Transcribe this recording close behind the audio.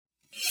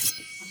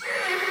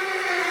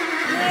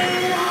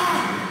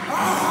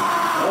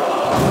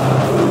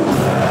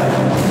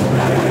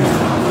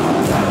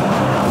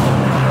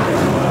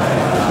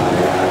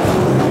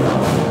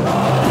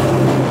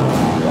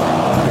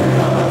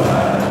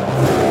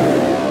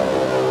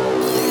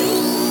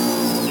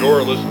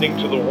You're listening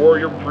to the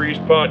Warrior Priest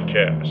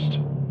Podcast.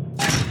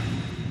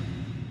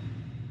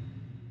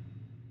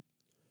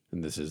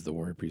 And this is the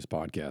Warrior Priest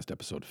Podcast,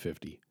 episode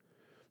 50.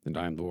 And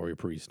I am the Warrior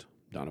Priest,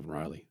 Donovan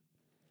Riley.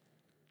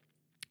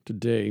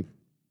 Today,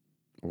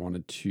 I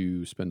wanted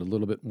to spend a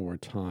little bit more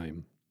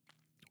time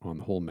on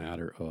the whole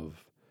matter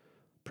of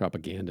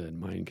propaganda and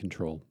mind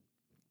control.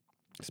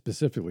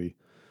 Specifically,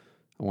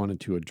 I wanted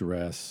to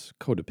address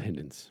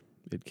codependence.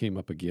 It came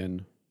up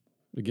again.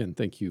 Again,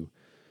 thank you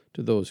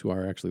to those who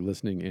are actually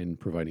listening and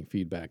providing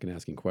feedback and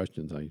asking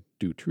questions. I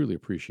do truly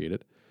appreciate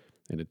it,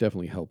 and it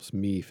definitely helps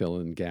me fill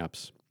in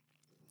gaps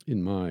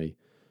in my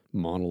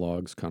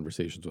monologues,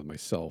 conversations with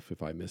myself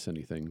if I miss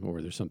anything,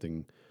 or there's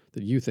something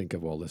that you think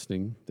of while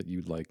listening that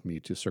you'd like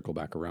me to circle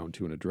back around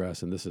to and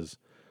address. And this is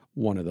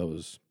one of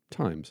those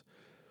times.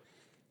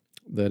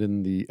 That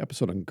in the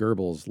episode on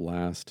Goebbels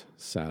last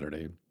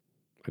Saturday,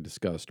 I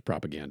discussed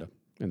propaganda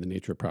and the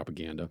nature of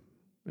propaganda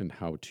and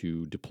how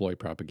to deploy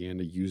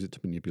propaganda, use it to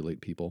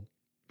manipulate people,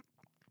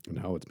 and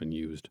how it's been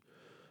used.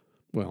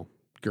 Well,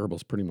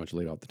 Goebbels pretty much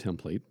laid out the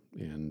template,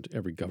 and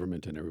every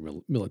government and every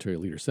military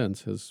leader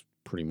since has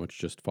pretty much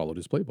just followed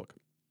his playbook.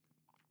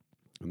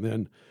 And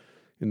then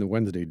in the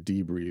Wednesday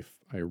debrief,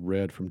 I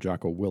read from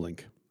Jocko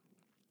Willink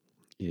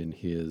in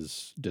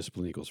his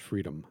Discipline Equals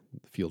Freedom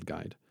field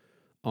guide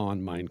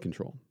on mind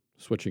control,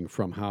 switching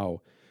from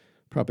how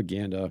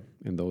propaganda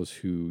and those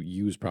who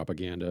use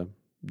propaganda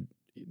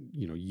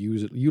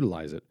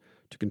utilize it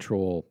to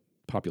control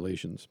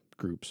populations,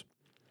 groups.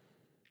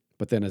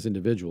 But then as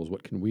individuals,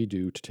 what can we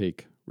do to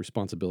take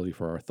responsibility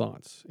for our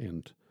thoughts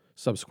and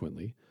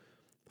subsequently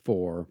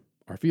for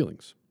our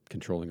feelings,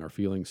 controlling our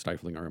feelings,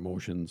 stifling our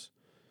emotions,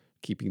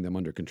 keeping them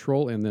under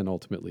control, and then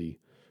ultimately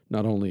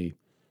not only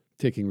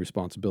taking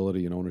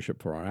responsibility and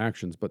ownership for our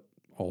actions, but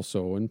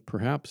also, and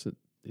perhaps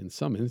in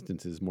some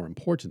instances, more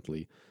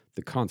importantly,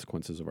 the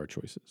consequences of our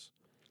choices.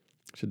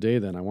 Today,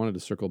 then, I wanted to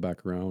circle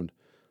back around,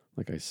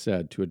 like I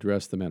said, to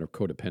address the matter of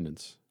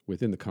codependence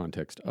within the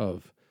context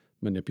of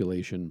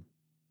manipulation,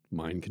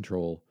 mind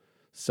control,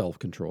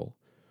 self-control.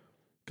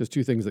 Because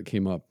two things that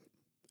came up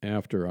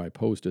after I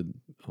posted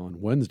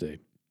on Wednesday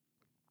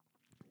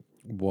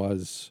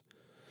was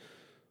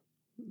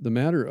the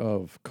matter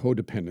of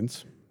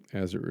codependence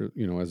as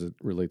it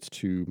relates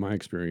to my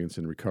experience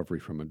in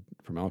recovery from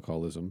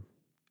alcoholism,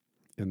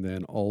 and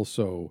then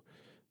also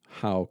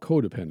how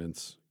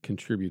codependence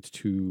contributes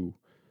to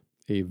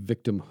a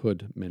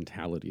victimhood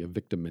mentality, a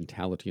victim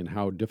mentality, and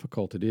how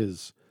difficult it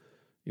is,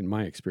 in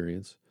my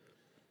experience,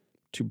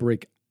 to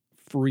break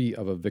free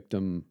of a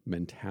victim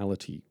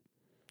mentality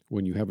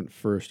when you haven't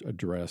first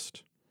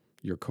addressed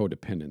your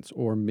codependence,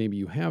 or maybe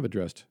you have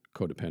addressed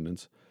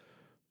codependence,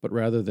 but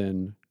rather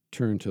than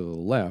turn to the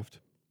left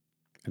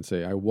and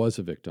say, I was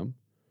a victim,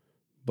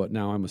 but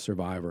now I'm a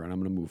survivor and I'm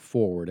going to move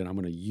forward and I'm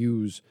going to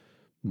use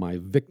my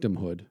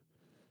victimhood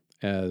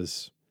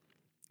as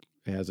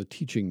a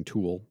teaching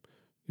tool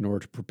in order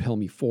to propel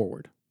me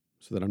forward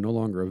so that I'm no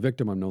longer a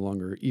victim, I'm no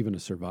longer even a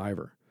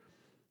survivor.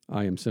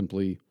 I am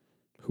simply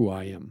who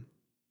I am.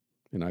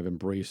 And I've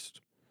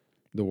embraced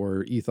the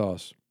warrior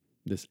ethos,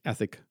 this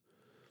ethic,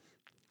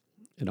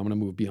 and I'm going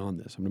to move beyond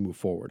this. I'm going to move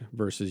forward.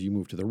 Versus you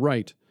move to the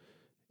right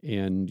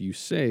and you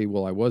say,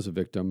 well, I was a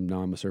victim,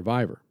 now I'm a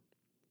survivor.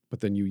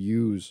 But then you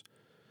use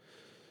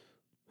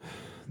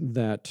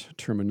that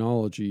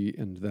terminology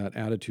and that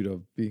attitude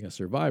of being a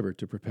survivor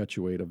to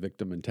perpetuate a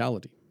victim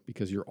mentality,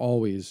 because you're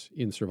always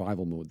in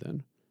survival mode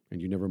then, and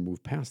you never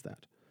move past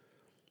that.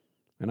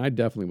 And I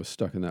definitely was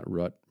stuck in that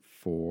rut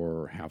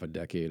for half a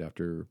decade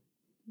after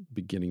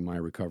beginning my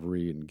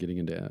recovery and getting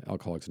into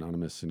Alcoholics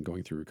Anonymous and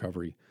going through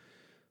recovery.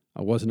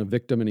 I wasn't a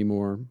victim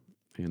anymore,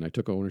 and I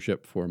took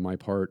ownership for my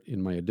part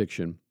in my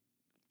addiction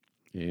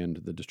and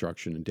the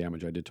destruction and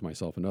damage I did to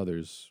myself and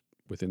others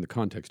within the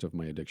context of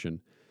my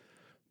addiction.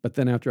 But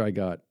then after I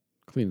got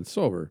clean and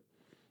sober,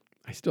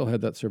 I still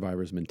had that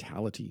survivor's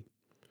mentality.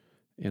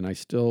 And I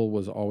still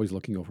was always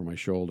looking over my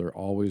shoulder,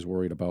 always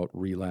worried about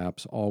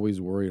relapse, always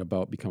worried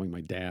about becoming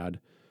my dad,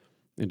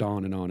 and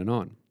on and on and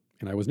on.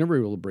 And I was never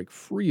able to break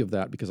free of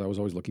that because I was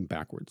always looking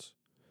backwards.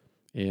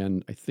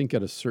 And I think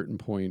at a certain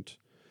point,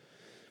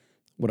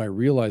 what I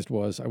realized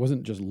was I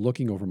wasn't just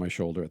looking over my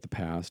shoulder at the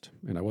past,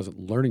 and I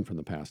wasn't learning from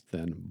the past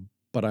then,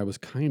 but I was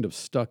kind of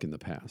stuck in the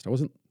past. I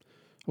wasn't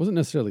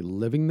necessarily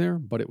living there,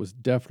 but it was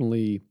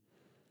definitely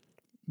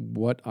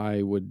what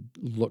I would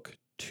look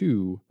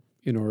to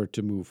in order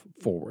to move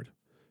forward.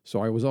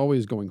 So I was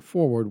always going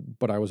forward,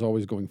 but I was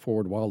always going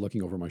forward while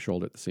looking over my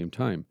shoulder at the same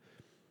time.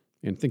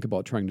 And think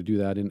about trying to do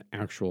that in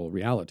actual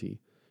reality.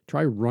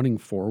 Try running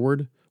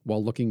forward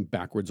while looking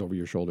backwards over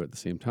your shoulder at the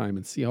same time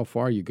and see how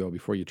far you go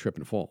before you trip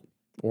and fall.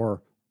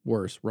 Or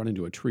worse, run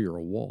into a tree or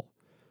a wall.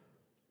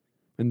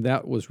 And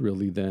that was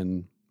really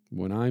then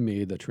when I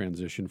made the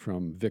transition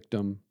from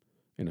victim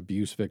and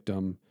abuse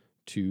victim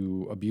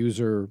to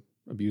abuser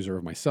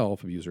of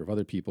myself, abuser of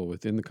other people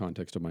within the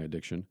context of my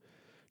addiction,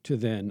 to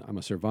then I'm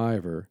a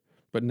survivor.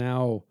 But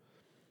now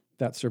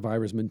that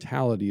survivor's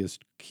mentality is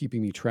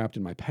keeping me trapped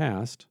in my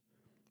past,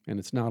 and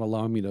it's not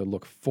allowing me to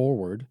look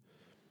forward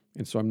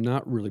And so I'm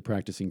not really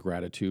practicing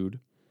gratitude.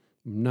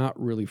 I'm not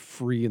really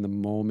free in the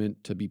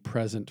moment to be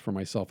present for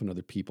myself and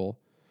other people.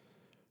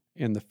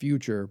 And the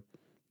future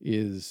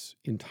is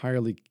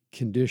entirely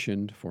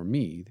conditioned for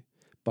me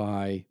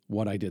by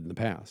what I did in the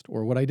past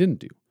or what I didn't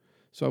do.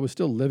 So I was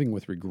still living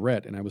with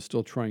regret, and I was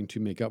still trying to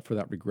make up for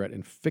that regret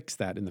and fix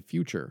that in the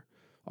future,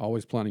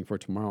 always planning for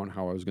tomorrow and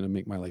how I was going to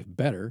make my life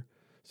better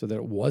so that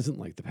it wasn't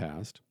like the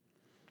past.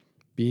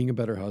 Being a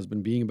better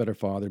husband, being a better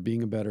father,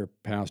 being a better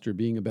pastor,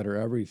 being a better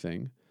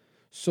everything,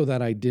 so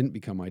that I didn't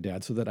become my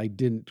dad, so that I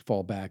didn't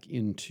fall back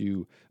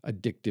into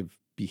addictive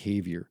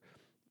behavior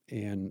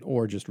and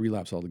or just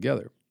relapse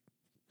altogether,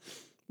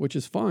 which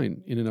is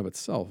fine in and of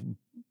itself.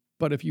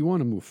 But if you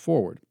want to move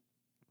forward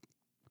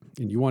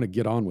and you want to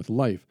get on with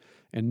life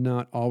and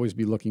not always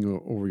be looking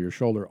over your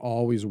shoulder,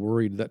 always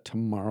worried that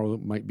tomorrow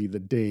might be the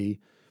day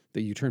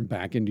that you turn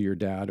back into your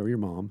dad or your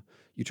mom,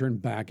 you turn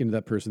back into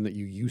that person that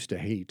you used to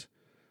hate.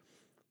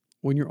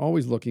 When you're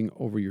always looking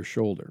over your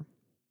shoulder,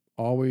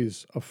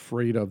 always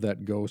afraid of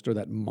that ghost or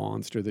that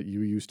monster that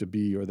you used to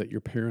be or that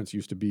your parents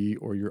used to be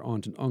or your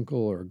aunt and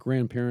uncle or a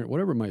grandparent,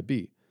 whatever it might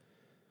be.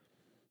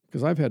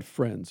 Because I've had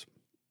friends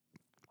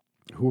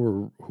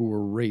who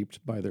were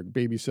raped by their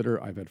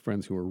babysitter. I've had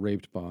friends who were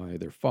raped by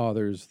their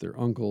fathers, their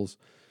uncles.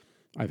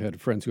 I've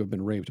had friends who have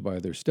been raped by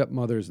their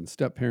stepmothers and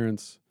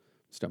stepparents,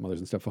 stepmothers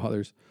and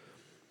stepfathers.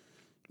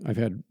 I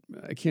can't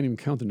even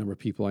count the number of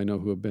people I know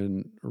who have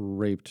been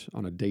raped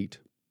on a date,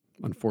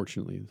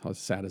 unfortunately, how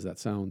sad as that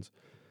sounds.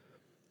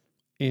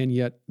 And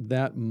yet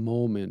that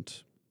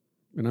moment,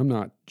 and I'm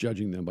not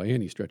judging them by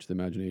any stretch of the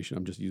imagination,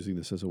 I'm just using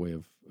this as a way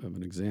of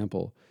an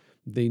example,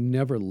 they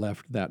never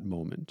left that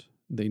moment.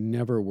 They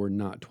never were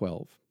not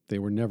 12. They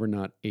were never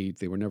not 8.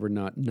 They were never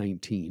not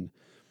 19,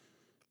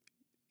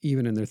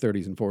 even in their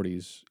 30s and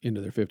 40s, into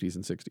their 50s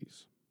and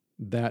 60s.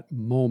 That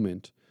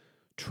moment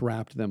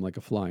trapped them like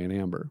a fly in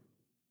amber,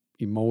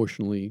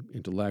 emotionally,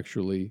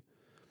 intellectually,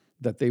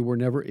 that they were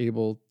never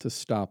able to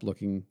stop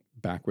looking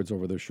backwards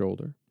over their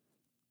shoulder.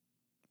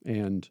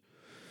 And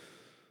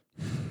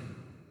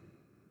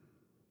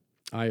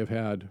I have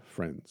had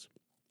friends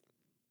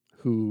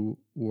who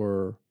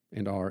were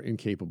and are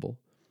incapable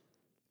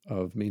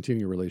of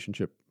maintaining a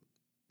relationship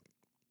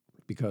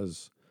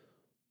because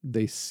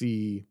they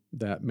see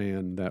that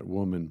man, that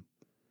woman,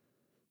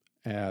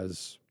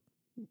 as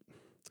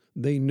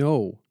they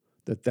know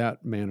that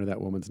that man or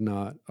that woman's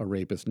not a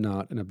rapist,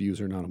 not an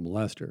abuser, not a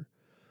molester.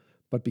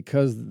 But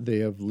because they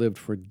have lived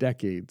for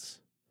decades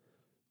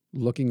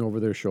looking over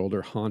their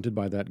shoulder, haunted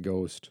by that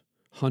ghost,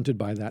 hunted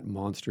by that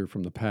monster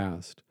from the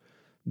past,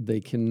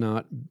 they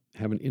cannot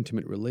have an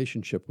intimate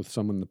relationship with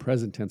someone in the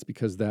present tense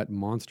because that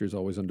monster is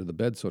always under the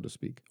bed, so to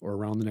speak, or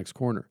around the next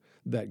corner.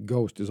 That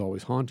ghost is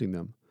always haunting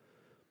them.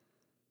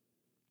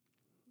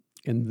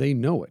 And they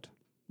know it.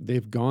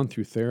 They've gone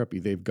through therapy.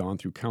 They've gone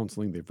through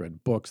counseling. They've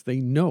read books.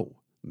 They know.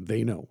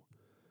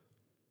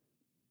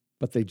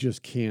 But they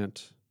just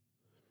can't.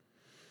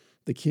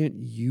 They can't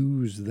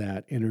use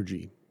that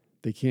energy.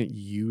 They can't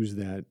use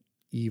that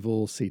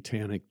evil,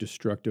 satanic,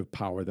 destructive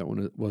power that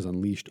was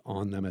unleashed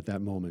on them at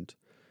that moment.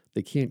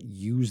 They can't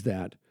use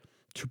that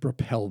to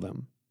propel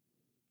them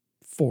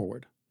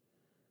forward.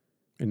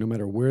 And no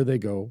matter where they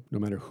go, no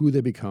matter who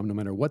they become, no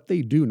matter what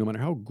they do, no matter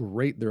how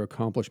great their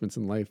accomplishments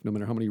in life, no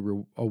matter how many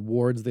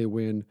awards they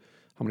win,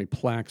 how many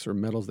plaques or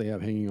medals they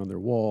have hanging on their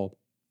wall,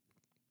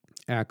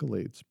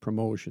 accolades,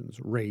 promotions,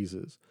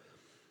 raises,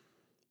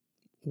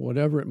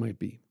 whatever it might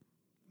be,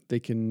 they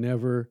can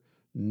never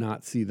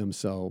not see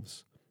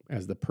themselves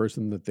as the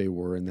person that they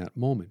were in that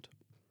moment.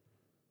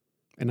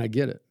 And I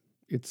get it.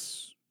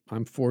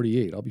 I'm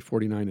 48. I'll be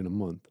 49 in a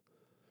month.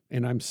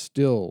 And I'm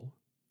still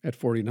at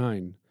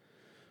 49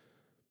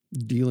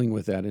 dealing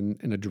with that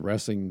and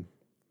addressing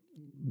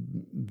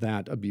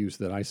that abuse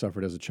that I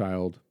suffered as a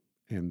child,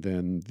 and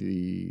then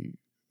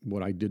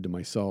what I did to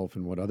myself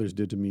and what others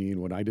did to me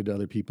and what I did to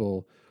other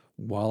people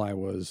while I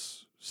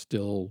was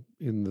still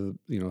in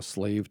the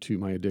slave to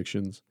my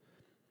addictions.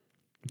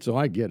 So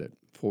I get it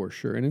for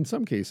sure. And in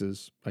some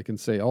cases, I can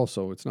say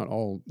also it's not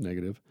all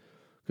negative,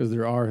 because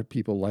there are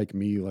people like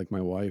me, like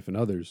my wife and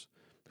others,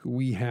 who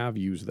we have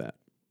used that.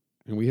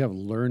 And we have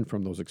learned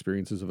from those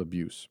experiences of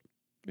abuse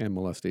and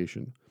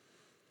molestation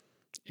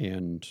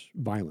and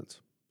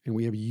violence. And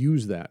we have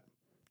used that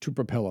to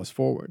propel us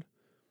forward.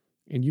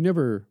 And you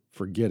never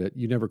forget it.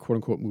 You never, quote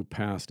unquote, move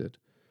past it.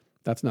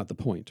 That's not the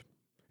point.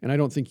 And I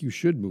don't think you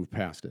should move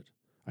past it.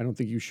 I don't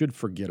think you should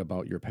forget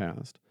about your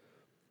past.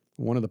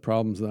 One of the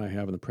problems that I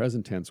have in the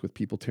present tense with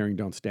people tearing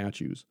down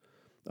statues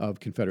of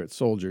Confederate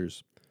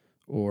soldiers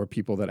or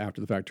people that after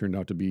the fact turned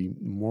out to be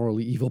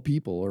morally evil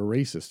people or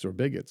racists or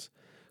bigots,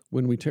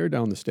 when we tear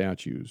down the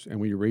statues and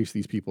we erase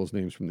these people's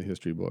names from the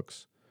history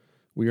books,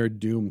 we are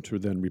doomed to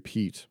then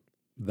repeat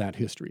that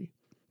history.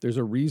 There's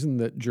a reason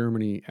that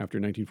Germany, after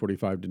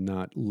 1945, did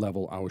not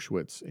level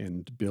Auschwitz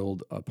and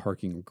build a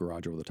parking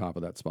garage over the top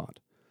of that spot.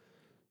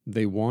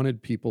 They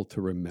wanted people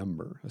to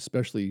remember,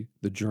 especially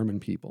the German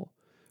people,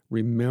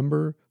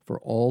 remember for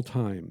all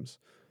times,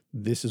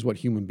 this is what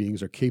human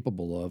beings are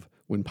capable of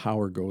when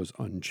power goes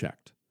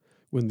unchecked.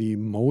 when the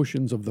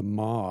emotions of the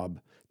mob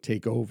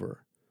take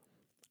over,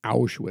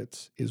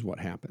 Auschwitz is what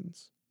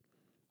happens.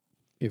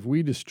 If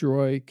we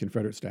destroy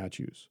Confederate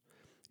statues,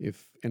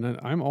 and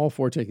I'm all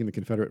for taking the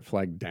Confederate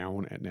flag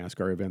down at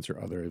NASCAR events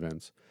or other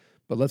events,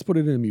 but let's put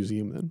it in a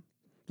museum then.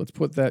 Let's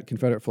put that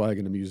Confederate flag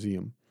in a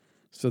museum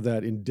so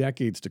that in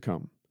decades to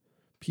come,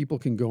 people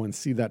can go and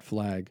see that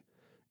flag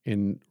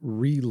and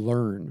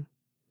relearn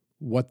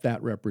what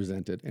that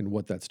represented and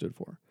what that stood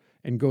for,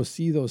 and go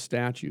see those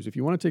statues. If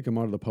you want to take them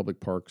out of the public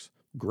parks,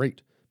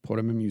 great. Put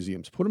them in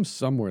museums. Put them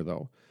somewhere,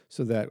 though,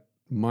 so that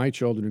my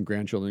children and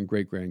grandchildren and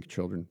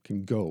great-grandchildren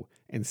can go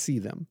and see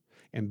them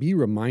and be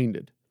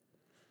reminded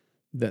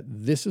that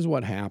this is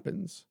what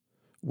happens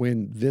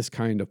when this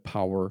kind of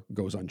power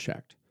goes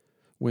unchecked.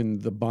 When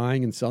the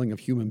buying and selling of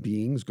human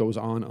beings goes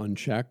on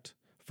unchecked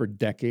for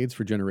decades,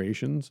 for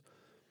generations,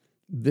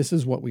 this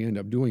is what we end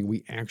up doing.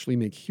 We actually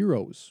make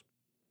heroes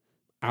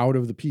out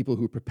of the people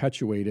who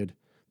perpetuated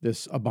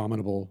this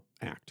abominable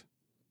act.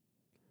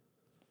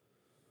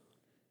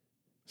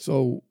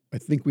 So I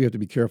think we have to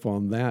be careful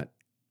on that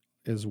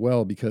as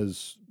well,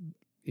 because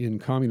in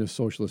communist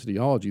socialist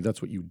ideology,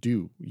 that's what you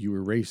do. You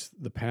erase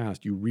the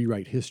past, you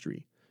rewrite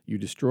history, you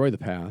destroy the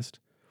past.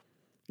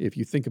 If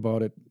you think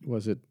about it,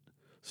 was it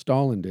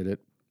Stalin did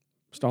it?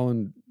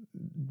 Stalin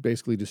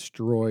basically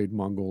destroyed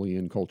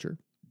Mongolian culture.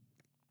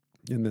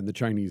 And then the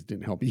Chinese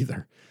didn't help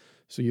either.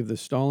 So you have the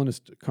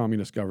Stalinist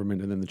communist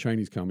government, and then the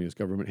Chinese communist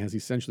government has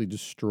essentially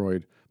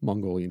destroyed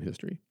Mongolian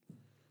history.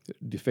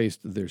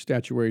 Defaced their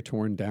statuary,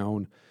 torn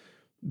down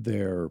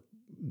their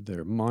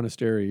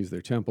monasteries,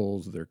 their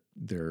temples,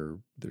 their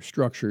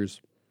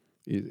structures,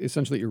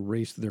 essentially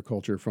erased their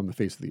culture from the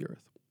face of the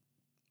earth.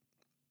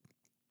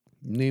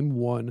 Name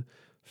one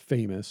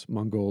famous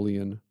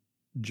Mongolian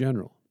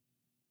general.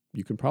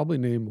 You can probably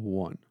name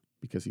one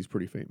because he's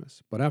pretty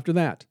famous. But after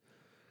that,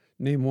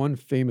 name one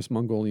famous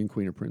Mongolian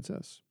queen or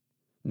princess.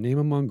 Name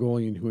a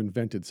Mongolian who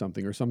invented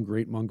something, or some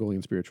great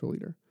Mongolian spiritual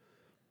leader.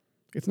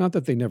 It's not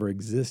that they never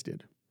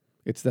existed.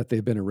 It's that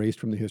they've been erased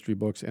from the history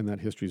books, and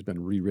that history's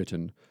been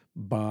rewritten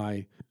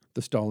by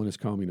the Stalinist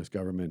communist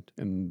government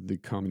and the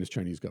communist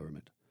Chinese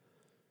government.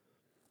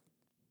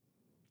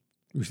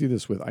 We see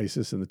this with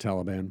ISIS and the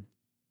Taliban.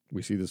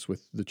 We see this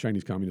with the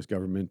Chinese communist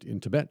government in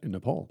Tibet and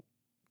Nepal.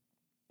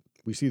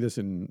 We see this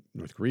in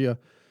North Korea.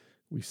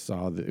 We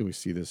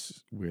see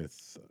this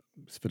with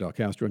Fidel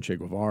Castro and Che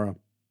Guevara.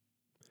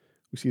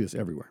 We see this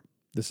everywhere.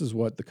 This is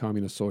what the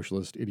communist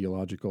socialist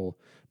ideological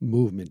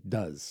movement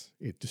does.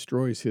 It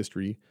destroys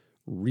history,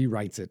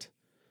 rewrites it,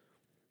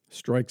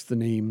 strikes the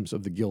names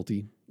of the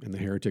guilty and the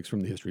heretics from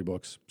the history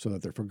books so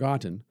that they're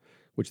forgotten,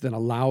 which then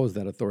allows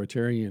that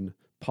authoritarian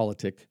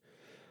politic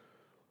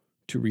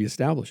to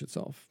reestablish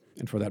itself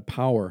and for that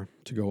power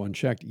to go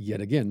unchecked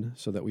yet again,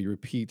 so that we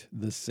repeat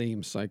the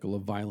same cycle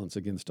of violence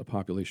against a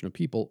population of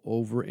people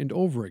over and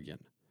over again.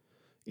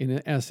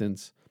 In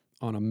essence,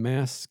 on a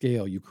mass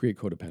scale, you create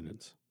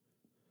codependence.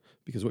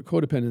 Because what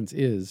codependence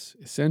is,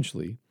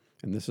 essentially,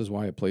 and this is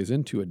why it plays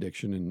into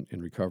addiction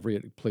and recovery,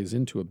 it plays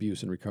into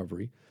abuse and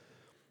recovery.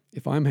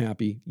 If I'm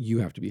happy, you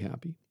have to be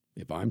happy.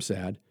 If I'm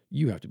sad,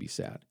 you have to be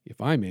sad. If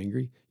I'm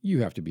angry,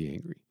 you have to be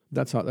angry.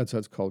 That's how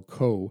it's called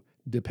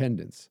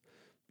codependence.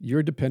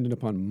 You're dependent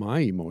upon my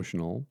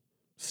emotional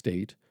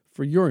state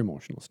for your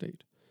emotional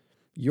state.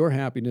 Your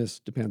happiness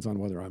depends on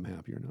whether I'm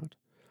happy or not.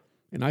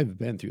 And I've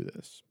been through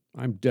this.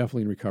 I'm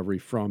definitely in recovery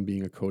from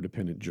being a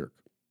codependent jerk.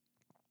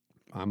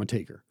 I'm a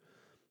taker.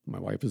 My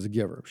wife is a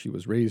giver. She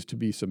was raised to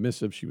be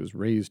submissive. She was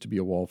raised to be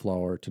a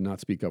wallflower, to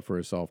not speak up for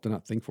herself, to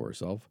not think for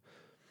herself,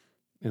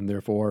 and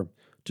therefore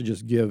to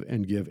just give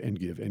and give and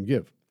give and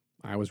give.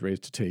 I was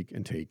raised to take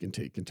and take and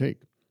take and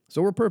take.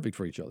 So we're perfect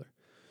for each other.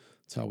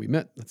 That's how we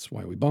met. That's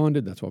why we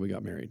bonded. That's why we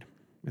got married.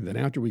 And then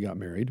after we got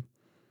married,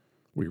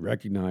 we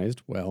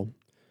recognized, well,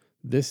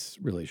 this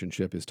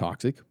relationship is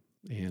toxic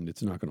and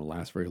it's not going to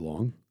last very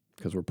long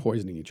because we're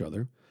poisoning each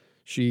other.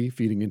 She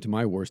feeding into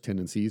my worst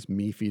tendencies,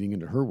 me feeding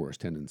into her worst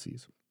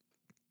tendencies.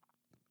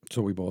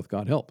 So we both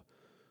got help.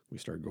 We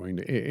started going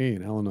to AA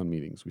and Al-Anon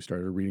meetings. We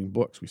started reading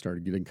books. We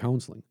started getting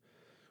counseling.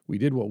 We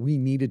did what we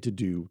needed to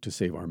do to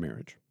save our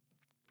marriage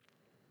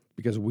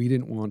because we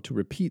didn't want to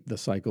repeat the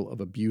cycle of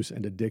abuse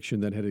and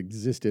addiction that had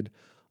existed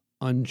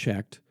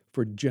unchecked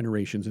for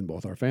generations in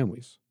both our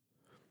families.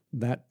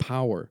 That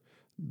power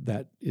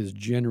that is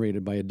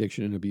generated by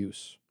addiction and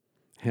abuse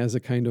has a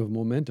kind of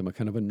momentum, a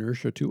kind of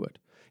inertia to it,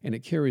 and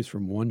it carries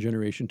from one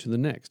generation to the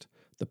next.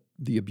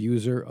 The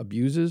abuser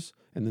abuses,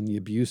 and then the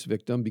abuse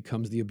victim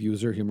becomes the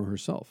abuser, him or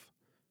herself.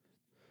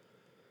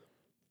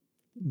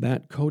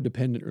 That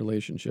codependent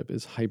relationship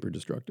is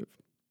hyper-destructive,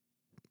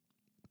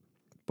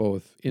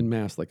 both en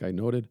masse, like I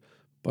noted,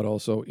 but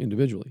also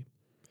individually.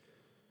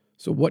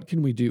 So what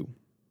can we do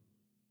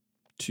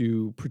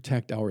to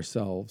protect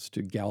ourselves,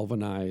 to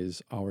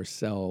galvanize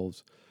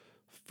ourselves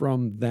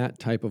from that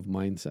type of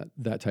mindset,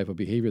 that type of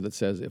behavior that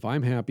says, if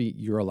I'm happy,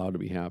 you're allowed to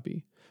be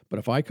happy. But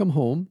if I come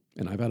home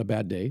and I've had a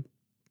bad day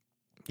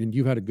and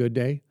you've had a good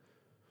day,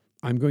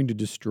 I'm going to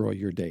destroy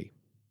your day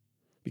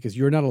because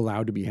you're not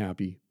allowed to be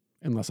happy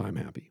unless I'm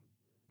happy.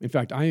 In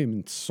fact, I am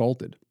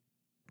insulted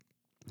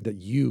that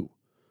you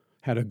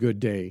had a good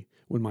day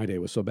when my day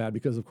was so bad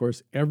because, of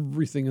course,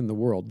 everything in the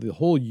world, the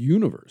whole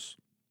universe,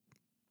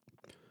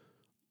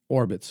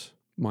 orbits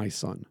my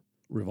sun,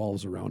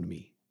 revolves around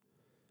me.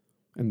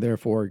 And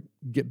therefore,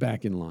 get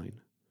back in line.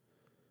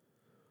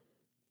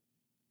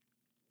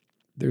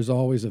 There's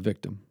always a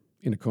victim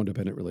in a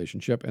codependent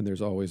relationship, and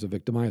there's always a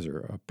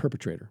victimizer, a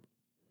perpetrator.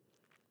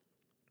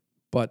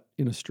 But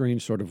in a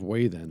strange sort of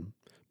way, then,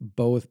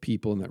 both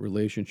people in that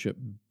relationship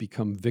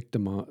become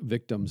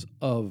victims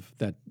of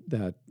that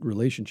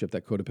relationship,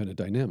 that codependent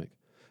dynamic.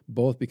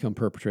 Both become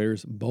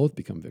perpetrators, both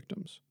become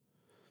victims.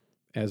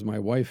 As my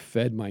wife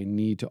fed my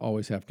need to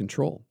always have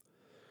control,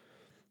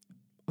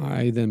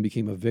 I then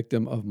became a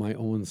victim of my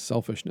own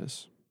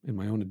selfishness and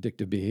my own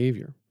addictive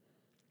behavior.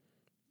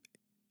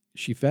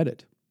 She fed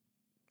it.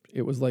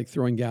 It was like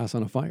throwing gas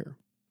on a fire.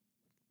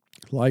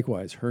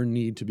 Likewise, her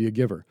need to be a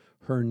giver,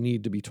 her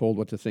need to be told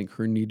what to think,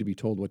 her need to be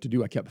told what to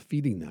do. I kept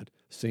feeding that.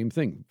 Same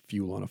thing,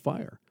 fuel on a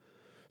fire.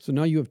 So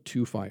now you have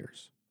two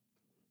fires,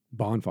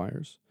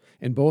 bonfires,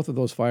 and both of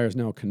those fires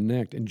now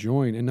connect and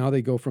join, and now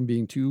they go from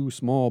being two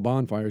small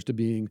bonfires to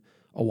being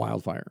a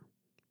wildfire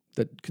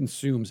that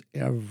consumes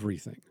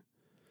everything.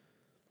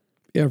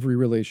 Every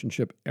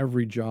relationship,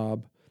 every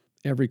job,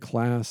 every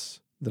class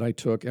that I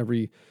took,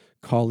 every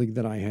colleague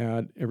that I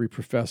had, every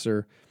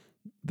professor,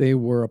 they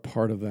were a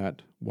part of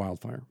that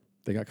wildfire.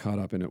 They got caught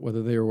up in it,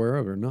 whether they were aware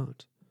of it or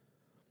not.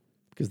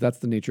 Because that's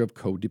the nature of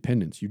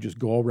codependence. You just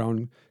go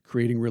around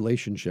creating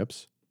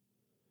relationships,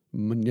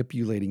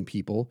 manipulating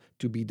people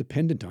to be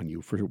dependent on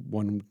you for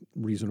one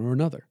reason or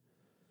another.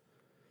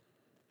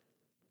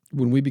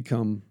 When we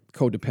become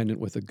codependent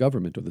with the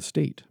government or the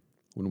state,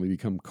 when we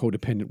become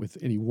codependent with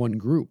any one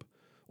group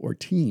or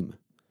team,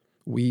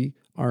 we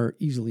are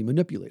easily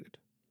manipulated.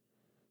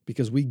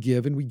 Because we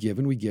give and we give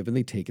and we give and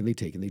they take and they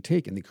take and they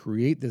take and they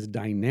create this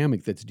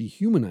dynamic that's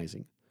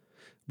dehumanizing.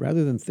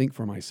 Rather than think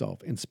for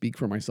myself and speak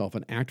for myself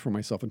and act for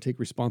myself and take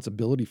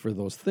responsibility for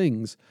those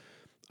things,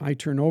 I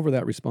turn over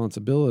that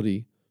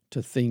responsibility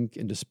to think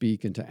and to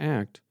speak and to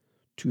act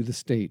to the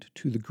state,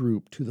 to the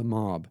group, to the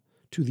mob,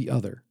 to the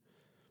other.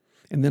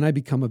 And then I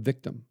become a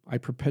victim. I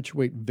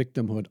perpetuate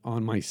victimhood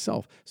on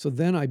myself. So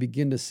then I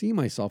begin to see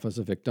myself as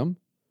a victim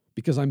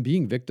because I'm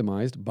being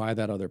victimized by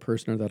that other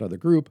person or that other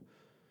group.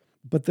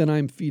 But then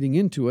I'm feeding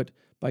into it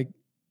by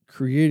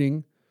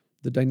creating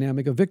the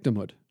dynamic of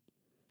victimhood.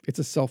 It's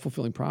a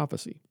self-fulfilling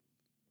prophecy.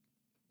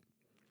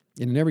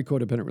 And in every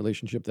codependent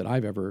relationship that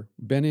I've ever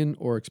been in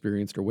or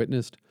experienced or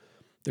witnessed,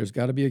 there's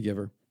got to be a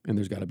giver and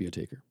there's got to be a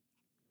taker.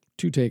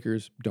 Two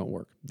takers don't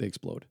work. They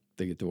explode.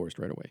 They get divorced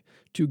right away.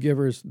 Two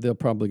givers, they're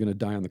probably going to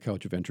die on the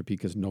couch of entropy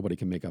because nobody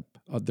can make up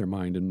their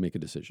mind and make a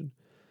decision.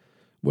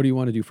 What do you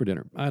want to do for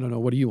dinner? I don't know.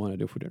 What do you want to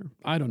do for dinner?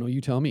 I don't know. You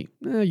tell me.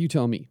 You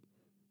tell me.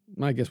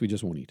 I guess we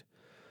just won't eat.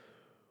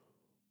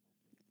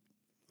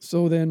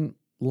 So then,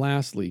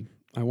 lastly,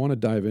 I want to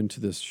dive into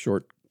this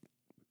short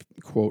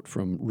quote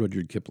from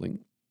Rudyard Kipling,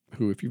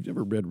 who, if you've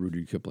never read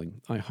Rudyard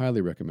Kipling, I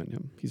highly recommend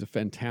him. He's a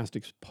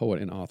fantastic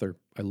poet and author.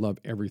 I love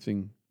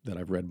everything that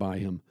I've read by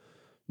him.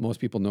 Most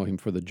people know him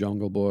for The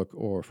Jungle Book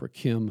or for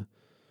Kim,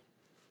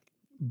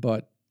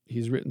 but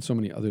he's written so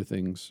many other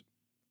things,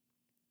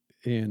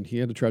 and he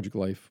had a tragic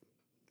life.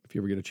 If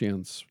you ever get a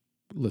chance,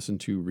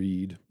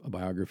 read a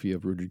biography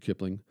of Rudyard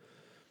Kipling.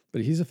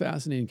 But he's a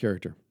fascinating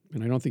character,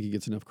 and I don't think he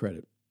gets enough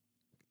credit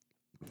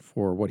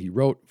for what he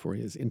wrote, for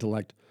his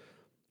intellect.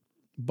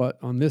 But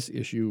on this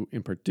issue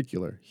in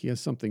particular, he has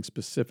something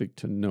specific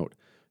to note.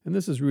 And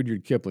this is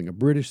Rudyard Kipling, a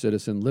British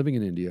citizen living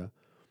in India.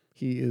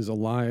 He is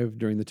alive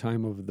during the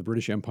time of the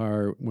British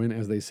Empire when,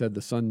 as they said,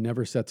 the sun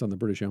never sets on the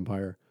British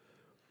Empire.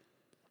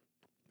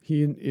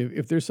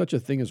 If there's such a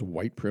thing as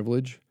white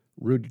privilege,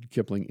 Rudyard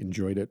Kipling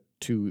enjoyed it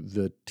to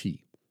the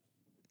T.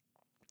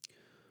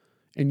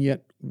 And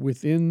yet,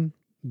 within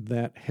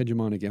that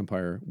hegemonic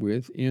empire,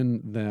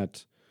 within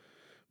that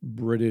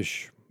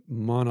British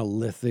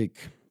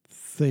monolithic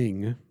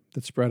thing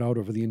that spread out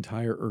over the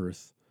entire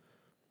earth,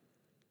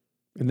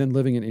 and then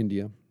living in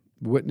India,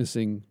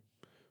 witnessing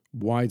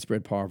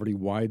widespread poverty,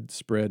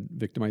 widespread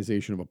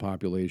victimization of a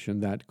population,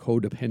 that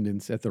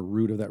codependence at the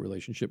root of that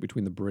relationship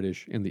between the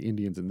British and the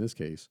Indians in this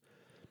case,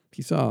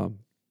 he saw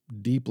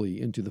deeply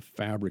into the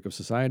fabric of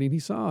society, and he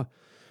saw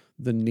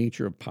the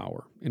nature of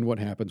power and what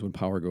happens when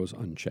power goes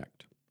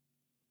unchecked.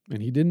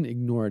 And he didn't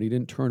ignore it. He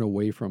didn't turn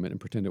away from it and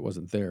pretend it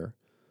wasn't there.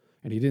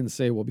 And he didn't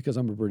say, well, because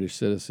I'm a British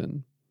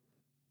citizen,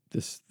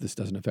 this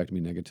doesn't affect me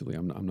negatively.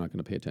 I'm not going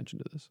to pay attention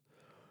to this.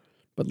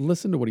 But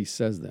listen to what he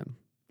says then.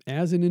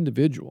 As an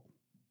individual,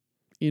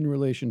 in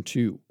relation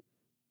to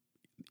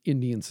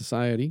Indian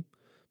society,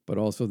 but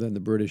also then the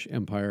British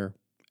Empire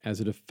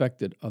as it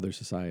affected other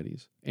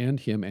societies, and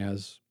him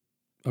as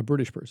a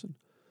British person.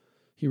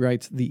 He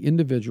writes, the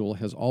individual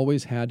has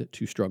always had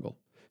to struggle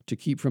to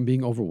keep from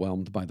being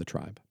overwhelmed by the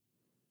tribe.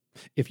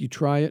 If you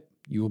try it,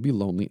 you will be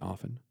lonely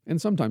often, and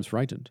sometimes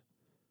frightened.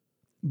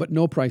 But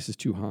no price is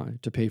too high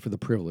to pay for the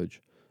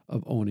privilege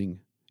of owning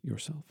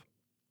yourself.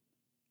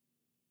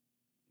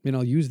 And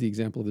I'll use the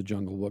example of the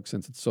Jungle Book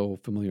since it's so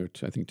familiar,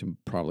 I think, to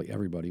probably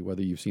everybody,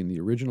 whether you've seen the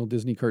original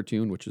Disney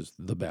cartoon, which is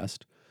the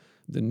best,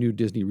 the new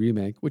Disney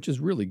remake, which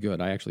is really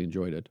good. I actually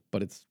enjoyed it,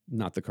 but it's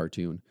not the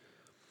cartoon.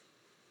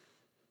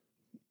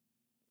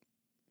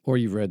 Or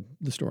you've read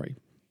the story.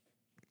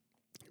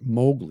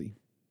 Mowgli,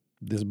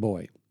 this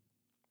boy,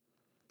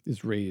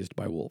 is raised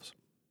by wolves.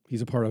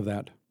 He's a part of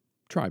that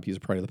tribe. He's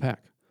a part of the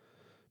pack.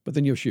 But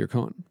then you have Shere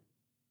Khan,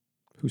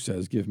 who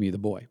says, give me the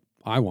boy.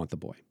 I want the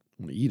boy.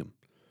 I'm going to eat him.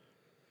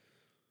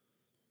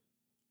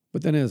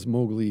 But then as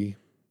Mowgli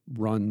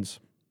runs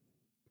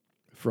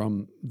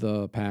from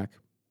the pack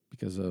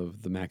because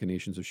of the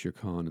machinations of Shere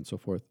Khan and so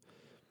forth,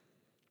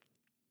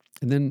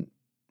 and then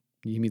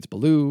he meets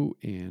Baloo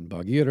and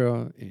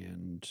Bagheera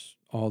and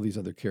all these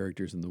other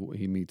characters, and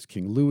he meets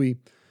King Louie.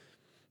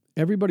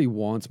 Everybody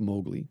wants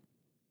Mowgli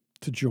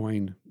to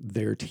join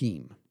their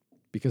team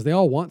because they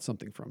all want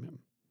something from him.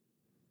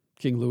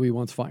 King Louie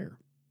wants fire.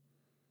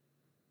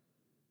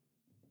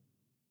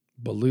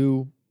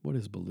 Baloo, what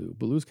is Baloo?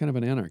 Baloo's kind of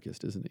an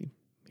anarchist, isn't he?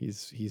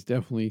 He's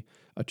definitely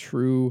a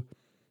true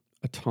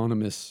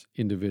autonomous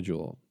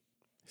individual,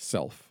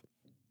 self.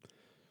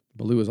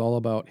 Baloo is all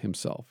about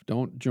himself.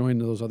 Don't join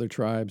those other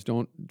tribes.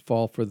 Don't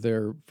fall for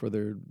their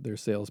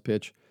sales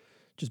pitch.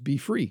 Just be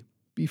free.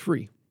 Be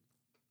free.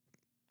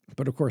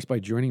 But of course, by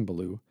joining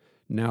Baloo,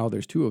 now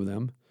there's two of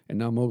them, and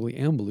now Mowgli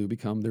and Baloo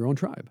become their own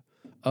tribe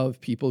of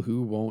people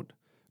who won't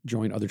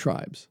join other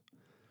tribes.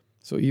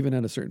 So even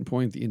at a certain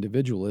point, the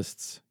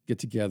individualists get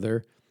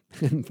together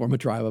and form a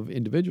tribe of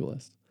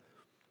individualists.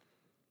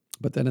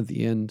 But then at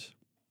the end,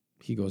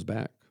 he goes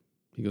back.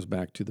 He goes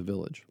back to the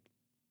village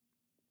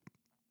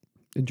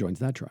and joins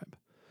that tribe.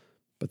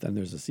 But then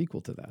there's a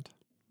sequel to that,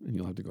 and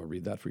you'll have to go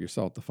read that for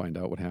yourself to find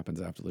out what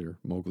happens after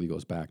Mowgli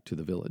goes back to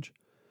the village,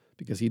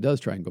 because he does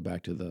try and go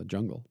back to the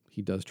jungle.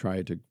 He does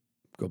try to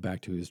go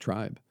back to his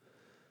tribe,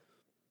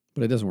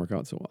 but it doesn't work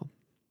out so well.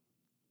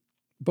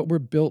 But we're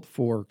built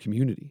for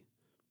community.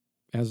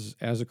 As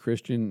a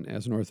Christian,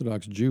 as an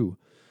Orthodox Jew,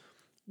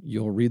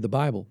 you'll read the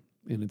Bible,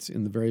 and it's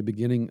in the very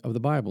beginning of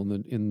the Bible,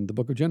 in the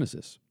book of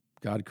Genesis.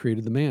 God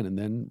created the man, and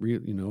then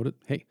you know that,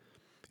 hey,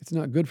 it's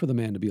not good for the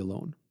man to be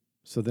alone.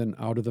 So then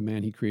out of the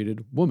man he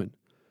created woman.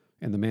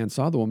 And the man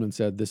saw the woman and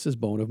said, this is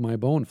bone of my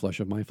bone, flesh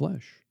of my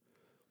flesh.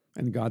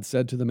 And God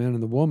said to the man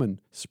and the woman,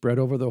 spread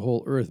over the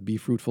whole earth, be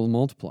fruitful and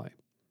multiply.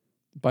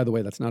 By the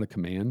way, that's not a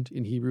command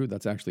in Hebrew.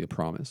 That's actually a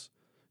promise.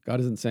 God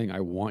isn't saying,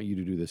 I want you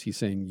to do this. He's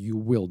saying, you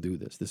will do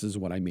this. This is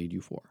what I made you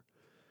for.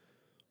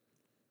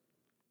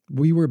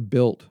 We were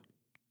built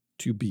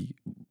to be,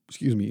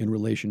 in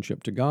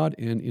relationship to God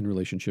and in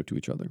relationship to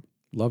each other.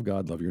 Love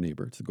God, love your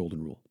neighbor. It's the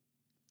golden rule.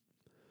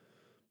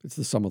 It's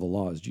the sum of the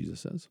law, as Jesus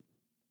says.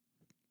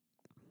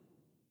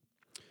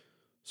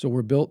 So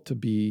we're built to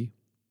be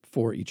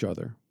for each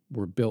other.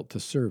 We're built to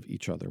serve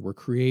each other. We're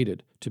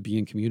created to be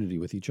in community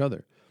with each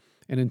other.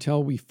 And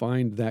until we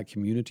find that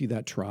community,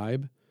 that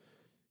tribe,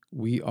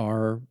 we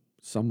are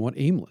somewhat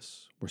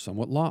aimless. We're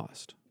somewhat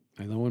lost.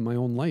 I know in my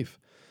own life,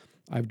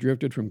 I've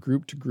drifted from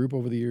group to group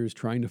over the years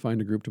trying to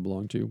find a group to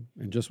belong to.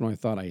 And just when I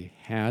thought I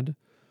had,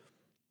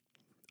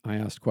 I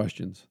asked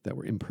questions that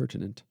were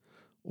impertinent,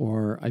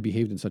 or I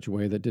behaved in such a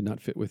way that did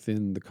not fit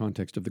within the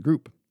context of the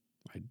group.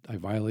 I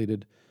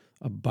violated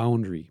a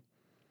boundary,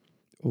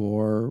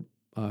 or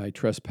I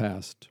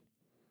trespassed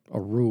a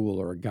rule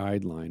or a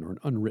guideline or an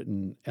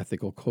unwritten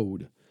ethical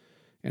code.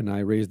 And I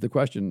raised the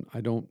question,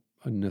 I don't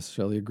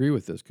necessarily agree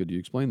with this. Could you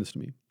explain this to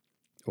me?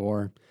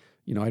 Or,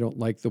 I don't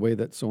like the way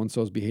that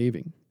so-and-so is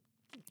behaving.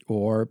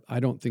 Or I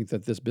don't think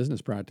that this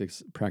business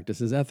practice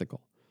is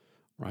ethical.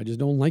 Or I just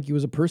don't like you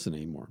as a person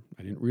anymore.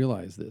 I didn't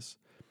realize this.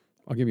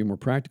 I'll give you a more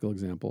practical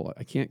example.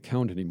 I can't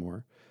count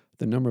anymore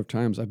the number of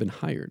times I've been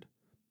hired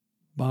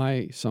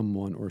by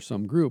someone or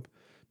some group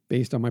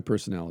based on my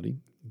personality,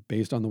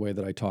 based on the way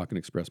that I talk and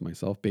express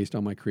myself, based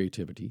on my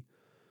creativity.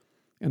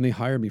 And they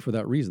hired me for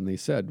that reason. They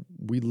said,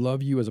 we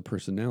love you as a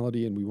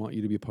personality and we want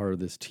you to be a part of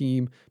this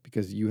team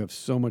because you have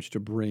so much to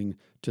bring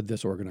to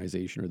this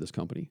organization or this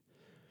company.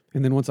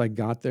 And then once I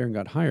got there and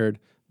got hired,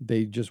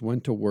 they just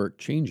went to work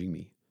changing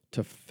me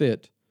to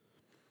fit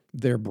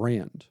their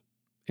brand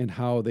and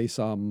how they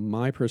saw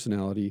my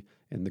personality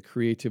and the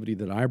creativity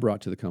that I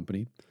brought to the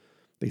company.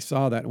 They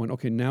saw that and went,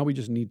 okay, now we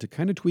just need to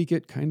kind of tweak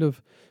it, kind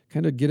of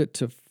get it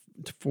to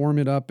form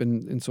it up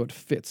and so it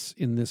fits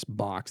in this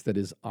box that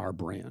is our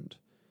brand.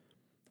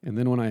 And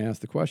then when I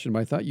asked the question, but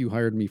I thought you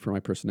hired me for my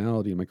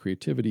personality and my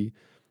creativity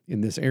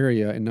in this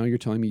area, and now you're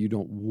telling me you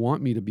don't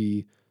want me to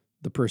be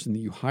the person that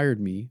you hired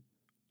me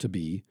to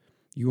be.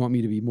 You want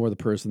me to be more the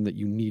person that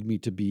you need me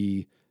to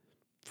be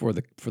for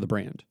the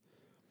brand.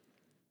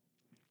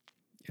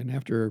 And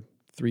after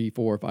 3,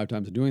 4, 5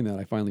 times of doing that,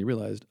 I finally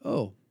realized,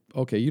 oh,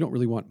 okay, you don't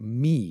really want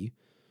me.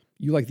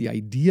 You like the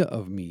idea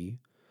of me,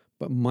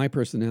 but my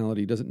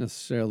personality doesn't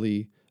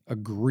necessarily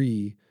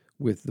agree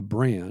with the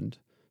brand.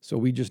 So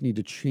we just need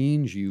to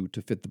change you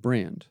to fit the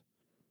brand,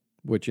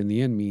 which in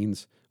the end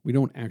means we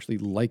don't actually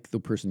like the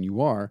person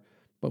you are,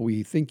 but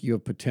we think you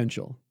have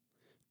potential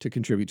to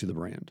contribute to the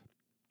brand.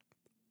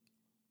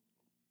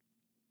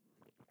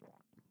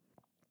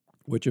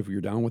 which if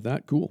you're down with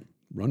that, cool.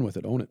 Run with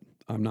it, own it.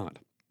 I'm not.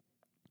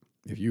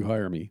 If you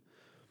hire me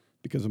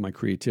because of my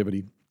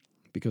creativity,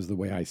 because of the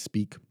way I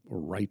speak or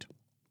write,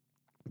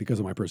 because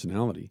of my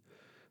personality,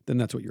 then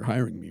that's what you're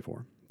hiring me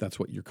for. That's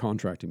what you're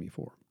contracting me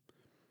for.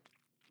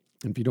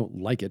 And if you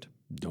don't like it,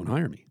 don't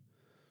hire me.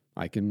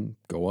 I can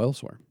go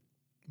elsewhere.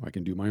 I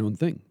can do my own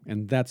thing.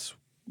 And that's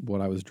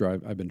what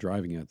I've been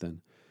driving at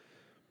then.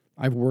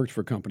 I've worked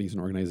for companies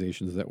and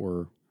organizations that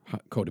were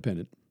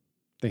codependent.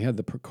 They had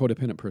the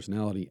codependent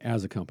personality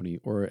as a company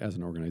or as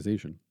an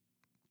organization.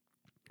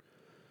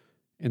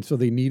 And so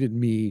they needed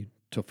me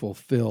to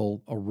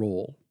fulfill a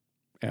role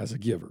as a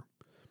giver.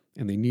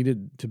 And they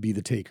needed to be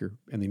the taker,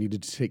 and they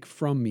needed to take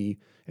from me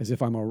as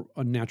if I'm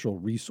a natural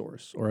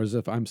resource or as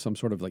if I'm some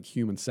sort of like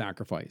human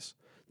sacrifice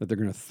that they're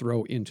going to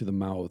throw into the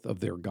mouth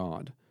of their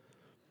God.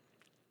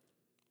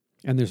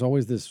 And there's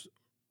always this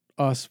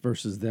us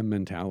versus them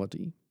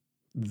mentality.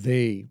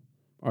 They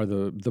are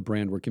the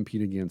brand we're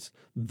competing against.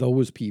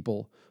 Those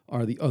people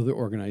are the other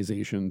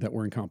organization that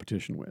we're in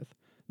competition with.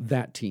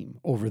 That team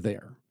over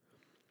there.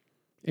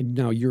 And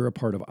now you're a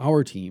part of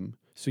our team,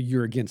 so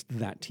you're against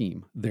that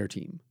team, their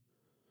team.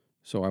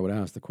 So I would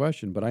ask the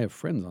question, but I have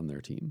friends on their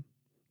team.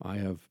 I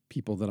have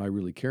people that I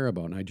really care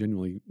about and I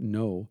genuinely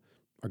know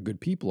are good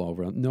people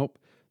over. Nope,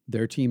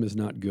 their team is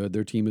not good.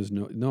 Their team is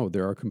no,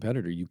 they're our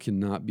competitor. You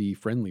cannot be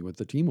friendly with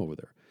the team over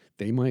there.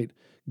 They might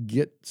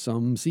get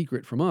some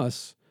secret from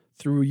us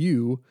through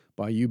you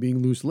by you being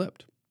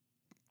loose-lipped.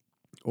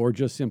 Or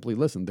just simply,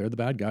 listen, they're the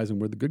bad guys and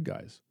we're the good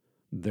guys.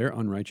 They're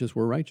unrighteous,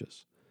 we're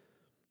righteous.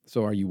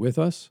 So are you with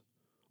us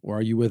or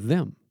are you with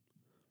them?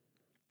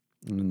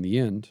 And in the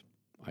end,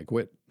 I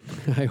quit.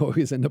 I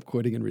always end up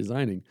quitting and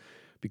resigning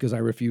because I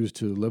refuse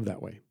to live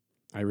that way.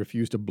 I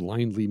refuse to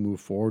blindly move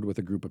forward with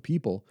a group of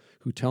people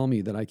who tell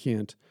me that I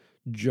can't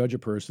judge a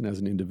person as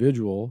an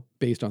individual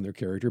based on their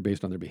character,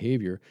 based on their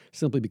behavior,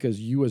 simply because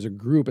you as a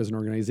group, as an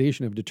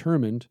organization, have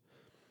determined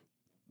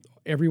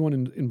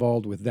everyone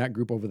involved with that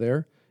group over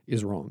there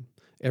is wrong.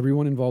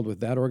 Everyone involved with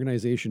that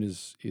organization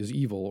is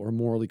evil or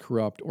morally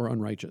corrupt or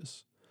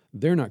unrighteous.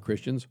 They're not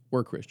Christians,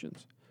 we're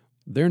Christians.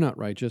 They're not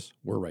righteous,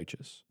 we're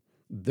righteous.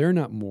 They're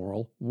not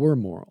moral, we're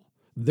moral.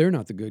 They're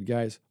not the good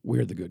guys,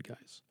 we're the good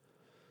guys.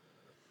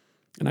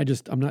 And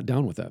I'm not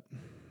down with that.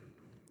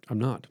 I'm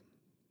not.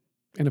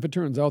 And if it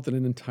turns out that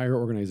an entire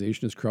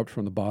organization is corrupt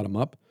from the bottom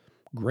up,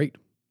 great.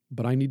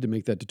 But I need to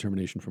make that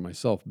determination for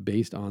myself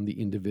based on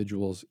the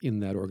individuals in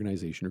that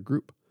organization or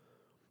group.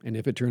 And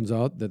if it turns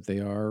out that they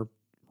are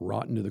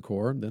rotten to the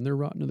core, then they're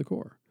rotten to the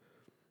core.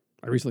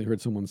 I recently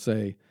heard someone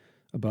say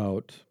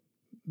about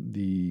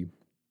the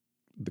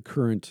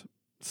current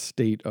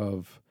state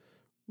of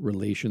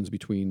relations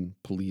between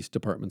police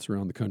departments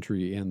around the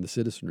country and the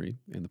citizenry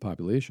and the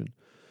population.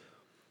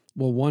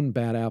 Well, one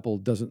bad apple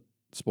doesn't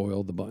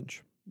spoil the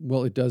bunch.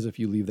 Well, it does if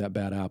you leave that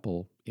bad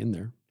apple in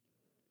there.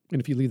 And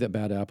if you leave that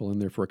bad apple in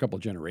there for a couple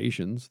of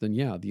generations, then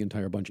yeah, the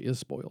entire bunch is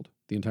spoiled.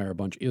 The entire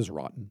bunch is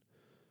rotten.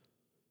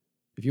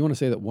 If you want to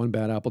say that one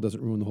bad apple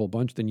doesn't ruin the whole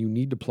bunch, then you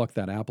need to pluck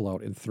that apple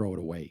out and throw it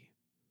away.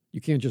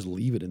 You can't just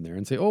leave it in there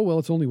and say, oh, well,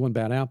 it's only one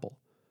bad apple.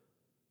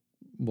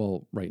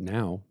 Well, right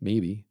now,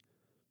 maybe,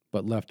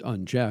 but left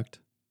unchecked,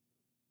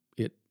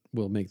 it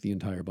will make the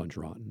entire bunch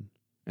rotten.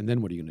 And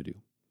then what are you going to do?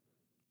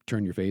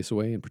 Turn your face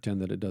away and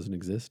pretend that it doesn't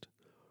exist?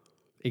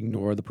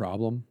 Ignore the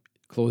problem?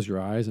 Close your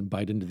eyes and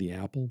bite into the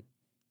apple?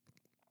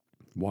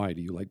 Why?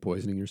 Do you like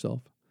poisoning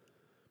yourself?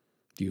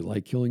 Do you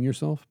like killing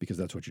yourself? Because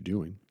that's what you're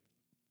doing.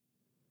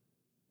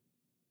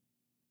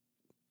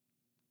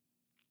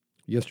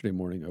 Yesterday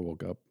morning, I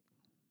woke up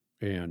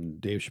and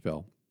Dave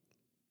Chappelle,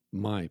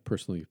 my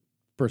personal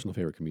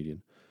favorite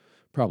comedian,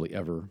 probably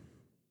ever,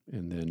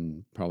 and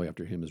then probably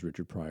after him is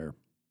Richard Pryor.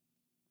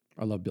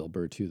 I love Bill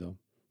Burr too, though.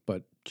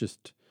 But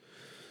just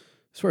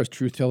as far as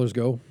truth tellers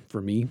go,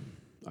 for me,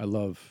 I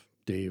love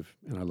Dave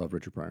and I love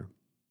Richard Pryor.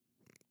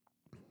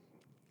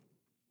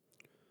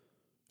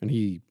 And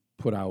he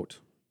put out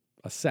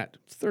a set.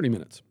 It's 30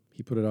 minutes.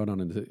 He put it out on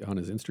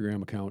his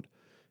Instagram account,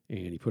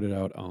 and he put it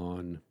out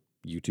on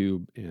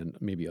YouTube and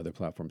maybe other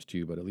platforms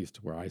too, but at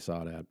least where I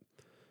saw it at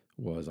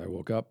was I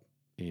woke up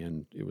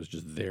and it was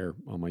just there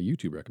on my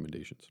YouTube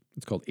recommendations.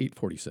 It's called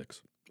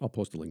 846. I'll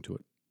post a link to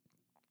it.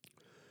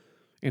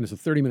 And it's a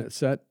 30-minute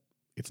set.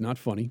 It's not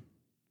funny.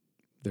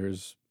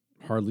 There's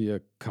hardly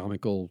a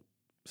comical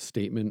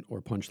statement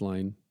or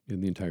punchline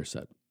in the entire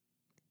set.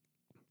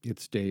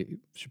 It's Dave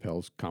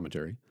Chappelle's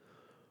commentary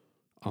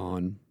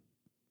on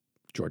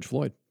George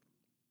Floyd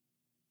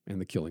and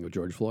the killing of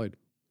George Floyd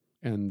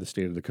and the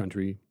state of the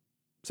country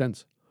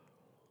since.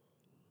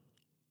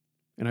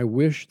 And I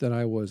wish that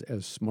I was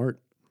as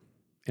smart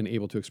and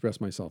able to express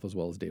myself as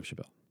well as Dave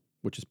Chappelle,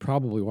 which is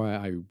probably why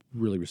I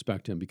really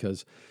respect him,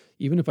 because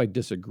even if I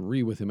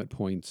disagree with him at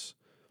points,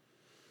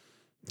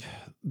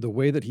 the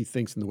way that he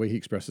thinks and the way he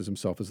expresses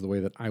himself is the way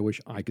that I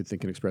wish I could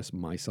think and express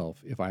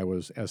myself if I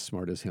was as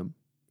smart as him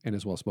and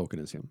as well-spoken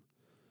as him.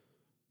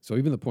 So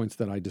even the points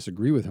that I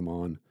disagree with him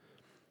on,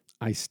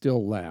 I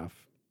still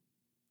laugh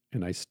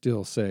and I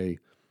still say,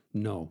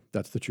 no,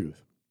 that's the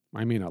truth.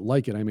 I may not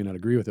like it, I may not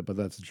agree with it, but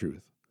that's the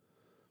truth.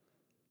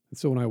 And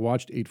so when I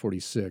watched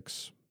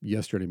 846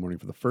 yesterday morning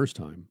for the first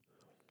time,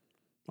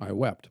 I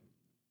wept.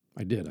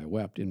 I did. I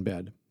wept in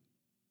bed.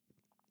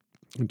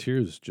 And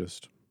tears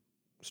just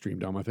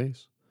streamed down my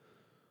face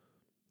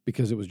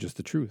because it was just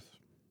the truth,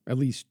 at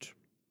least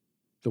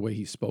the way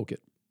he spoke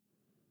it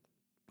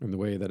and the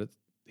way that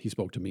he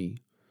spoke to me.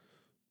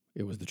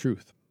 It was the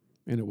truth.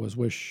 And it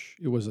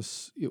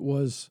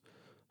was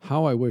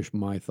how I wish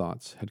my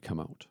thoughts had come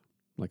out,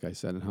 like I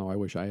said, and how I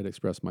wish I had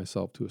expressed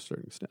myself to a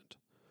certain extent.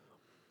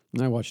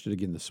 And I watched it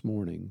again this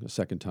morning, a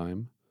second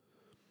time,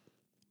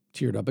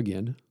 teared up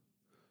again,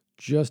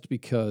 just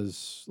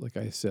because, like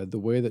I said, the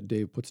way that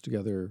Dave puts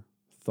together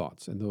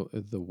thoughts and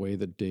the way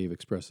that Dave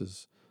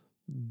expresses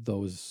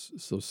those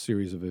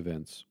series of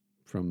events,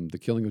 from the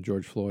killing of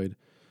George Floyd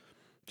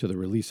to the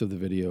release of the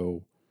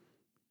video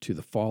to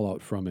the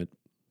fallout from it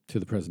to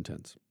the present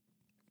tense.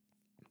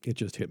 It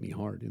just hit me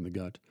hard in the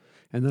gut.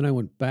 And then I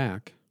went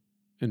back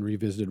and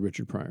revisited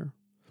Richard Pryor.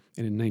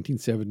 And in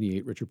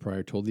 1978, Richard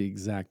Pryor told the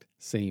exact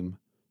same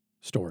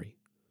story.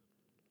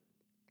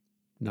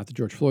 Not the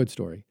George Floyd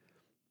story,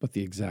 but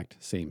the exact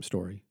same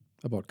story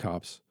about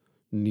cops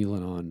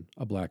kneeling on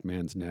a black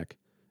man's neck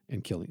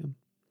and killing him.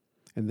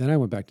 And then I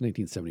went back to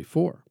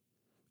 1974,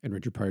 and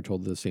Richard Pryor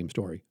told the same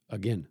story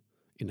again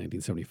in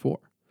 1974.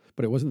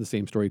 But it wasn't the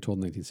same story told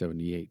in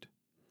 1978,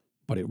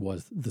 but it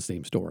was the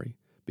same story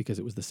because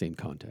it was the same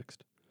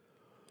context.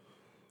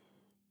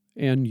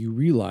 And you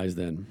realize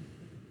then,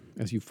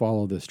 as you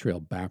follow this trail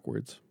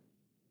backwards,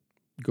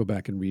 go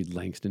back and read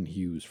Langston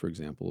Hughes, for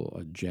example,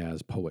 a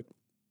jazz poet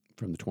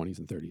from the 20s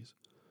and 30s,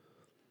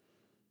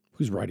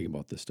 who's writing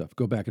about this stuff.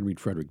 Go back and read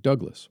Frederick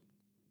Douglass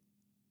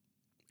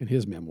and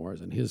his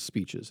memoirs and his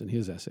speeches and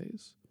his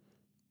essays.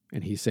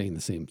 And he's saying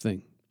the same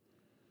thing.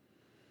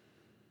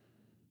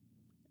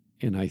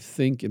 And I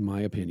think, in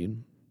my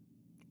opinion,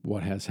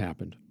 what has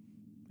happened,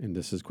 and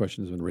this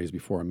question has been raised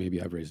before, and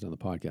maybe I've raised it on the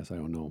podcast, I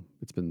don't know.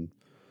 It's been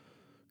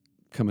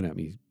coming at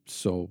me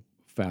so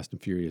fast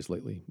and furious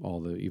lately,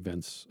 all the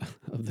events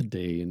of the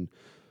day, and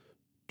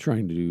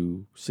trying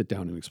to sit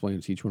down and explain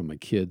it to each one of my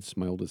kids.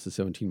 My oldest is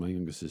 17, my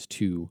youngest is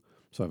 2.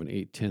 So I have an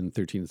 8, 10,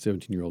 13, and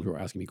 17-year-old who are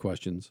asking me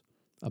questions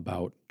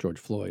about George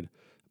Floyd,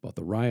 about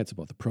the riots,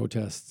 about the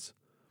protests,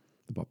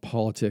 about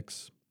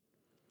politics,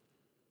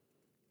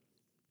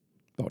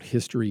 about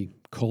history,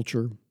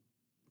 culture.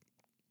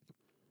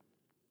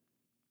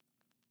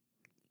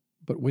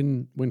 But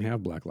when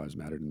have Black Lives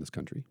mattered in this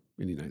country,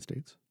 in the United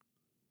States?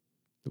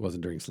 It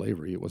wasn't during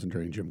slavery. It wasn't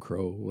during Jim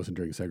Crow. It wasn't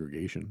during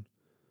segregation.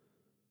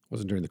 It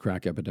wasn't during the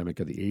crack epidemic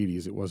of the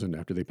 80s. It wasn't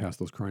after they passed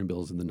those crime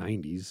bills in the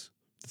 90s,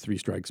 the three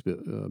strikes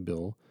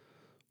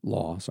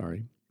law,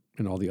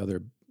 and all the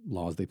other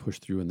laws they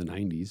pushed through in the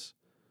 90s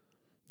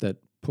that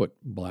put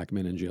black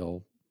men in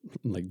jail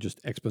like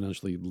just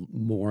exponentially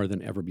more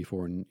than ever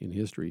before in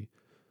history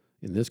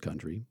in this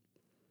country.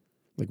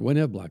 Like, when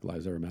have Black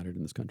lives ever mattered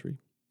in this country?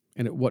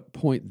 And at what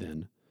point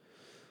then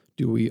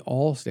do we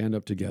all stand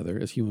up together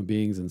as human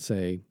beings and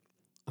say,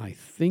 I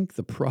think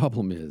the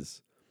problem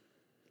is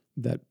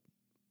that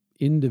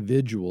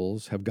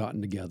individuals have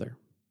gotten together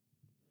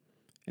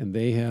and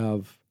they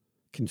have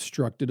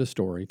constructed a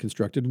story,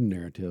 constructed a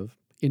narrative,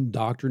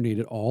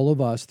 indoctrinated all of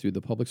us through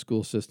the public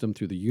school system,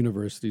 through the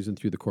universities, and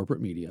through the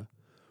corporate media.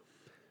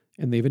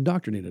 And they've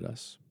indoctrinated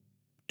us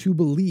to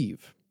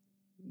believe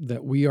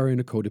that we are in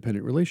a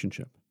codependent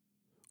relationship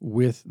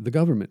with the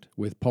government,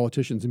 with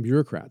politicians and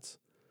bureaucrats,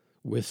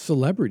 with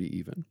celebrity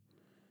even.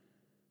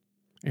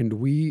 And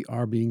we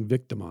are being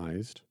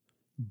victimized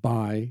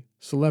by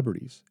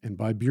celebrities and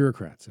by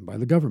bureaucrats and by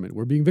the government.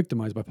 We're being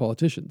victimized by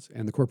politicians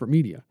and the corporate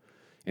media.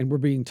 And we're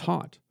being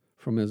taught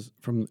as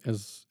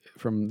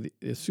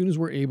soon as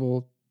we're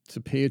able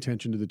to pay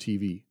attention to the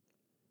TV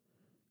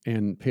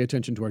and pay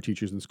attention to our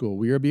teachers in school,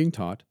 we are being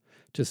taught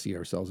to see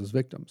ourselves as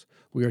victims.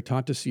 We are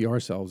taught to see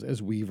ourselves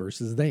as we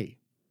versus they.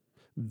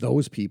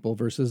 Those people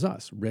versus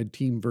us. Red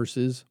team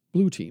versus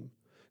blue team.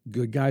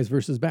 Good guys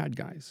versus bad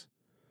guys.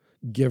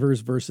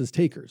 Givers versus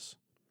takers.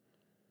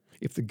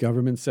 If the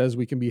government says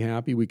we can be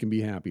happy, we can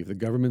be happy. If the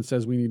government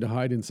says we need to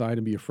hide inside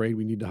and be afraid,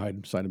 we need to hide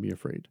inside and be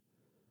afraid.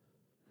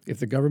 If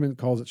the government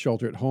calls it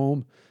shelter at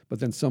home, but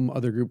then some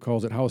other group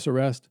calls it house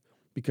arrest,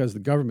 because the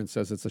government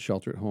says it's a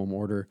shelter at home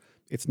order,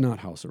 it's not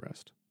house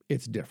arrest.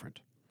 It's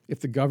different. If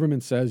the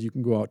government says you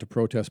can go out to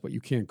protest, but you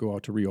can't go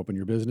out to reopen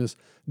your business,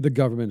 the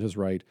government is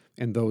right,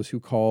 and those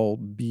who call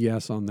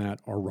BS on that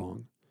are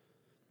wrong.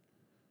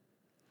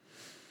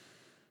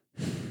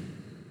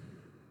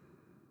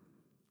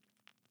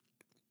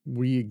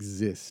 We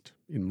exist,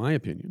 in my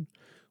opinion,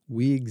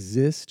 we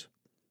exist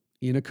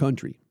in a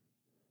country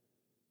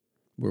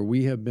where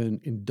we have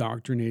been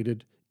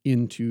indoctrinated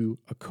into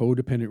a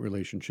codependent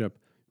relationship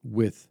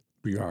with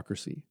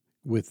bureaucracy,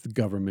 with the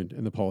government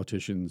and the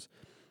politicians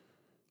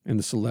and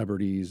the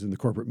celebrities and the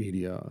corporate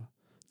media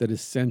that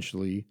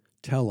essentially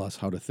tell us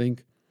how to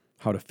think,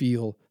 how to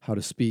feel, how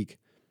to speak,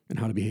 and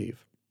how to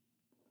behave.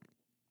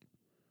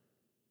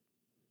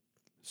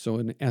 So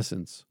in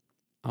essence,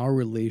 our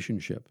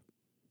relationship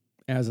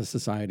as a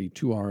society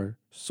to our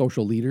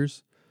social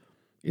leaders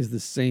is the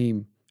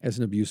same as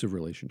an abusive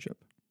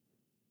relationship.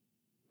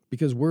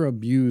 Because we're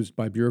abused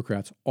by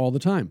bureaucrats all the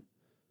time.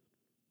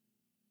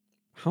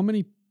 How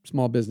many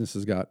small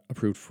businesses got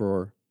approved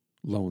for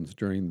loans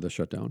during the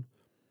shutdown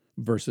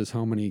versus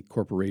how many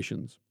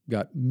corporations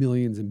got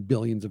millions and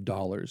billions of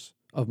dollars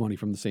of money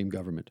from the same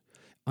government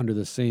under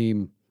the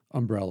same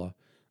umbrella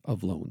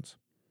of loans?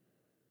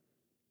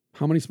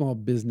 How many small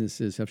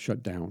businesses have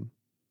shut down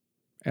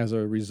as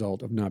a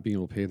result of not being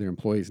able to pay their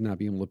employees, not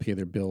being able to pay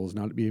their bills,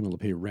 not being able to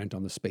pay rent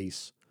on the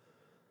space?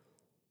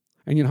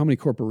 And yet how many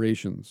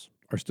corporations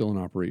are still in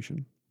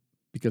operation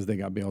because they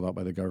got bailed out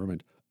by the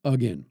government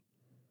again?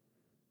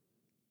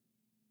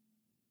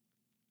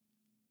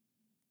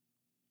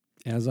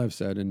 As I've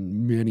said,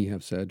 and many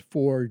have said,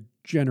 for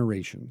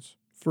generations,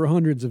 for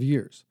hundreds of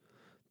years,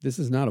 this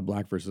is not a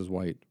black versus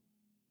white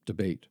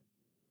debate.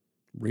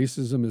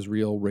 Racism is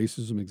real.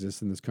 Racism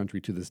exists in this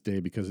country to this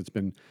day because it's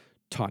been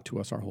taught to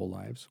us our whole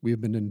lives. We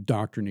have been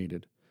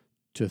indoctrinated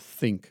to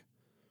think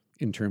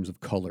in terms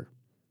of color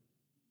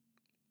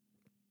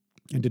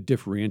and to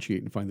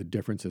differentiate and find the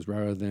differences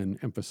rather than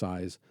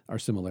emphasize our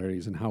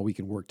similarities and how we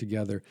can work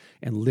together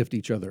and lift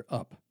each other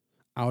up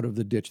out of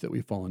the ditch that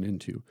we've fallen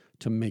into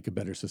to make a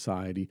better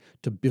society,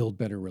 to build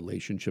better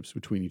relationships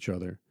between each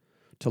other,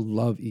 to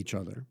love each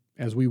other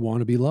as we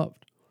want to be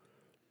loved.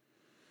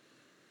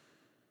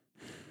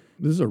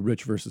 This is a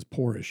rich versus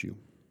poor issue.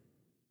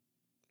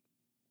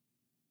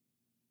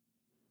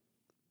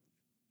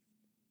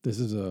 This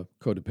is a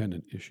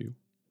codependent issue.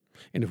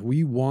 And if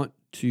we want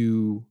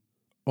to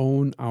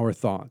own our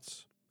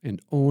thoughts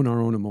and own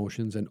our own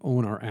emotions and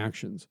own our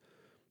actions,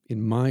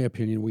 in my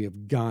opinion, we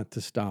have got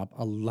to stop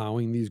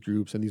allowing these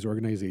groups and these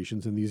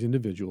organizations and these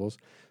individuals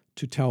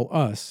to tell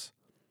us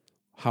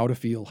how to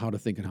feel, how to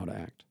think, and how to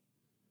act.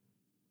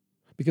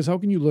 Because how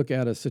can you look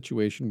at a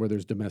situation where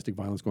there's domestic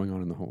violence going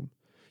on in the home?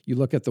 You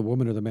look at the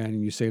woman or the man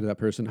and you say to that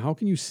person, how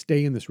can you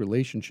stay in this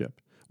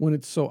relationship when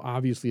it's so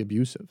obviously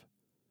abusive?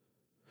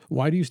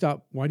 Why do you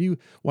stop? Why do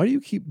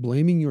you keep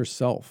blaming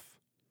yourself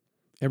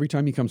every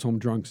time he comes home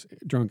drunk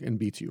and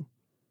beats you?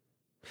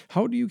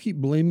 How do you keep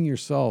blaming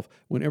yourself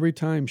when every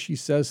time she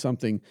says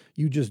something,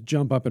 you just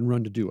jump up and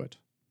run to do it?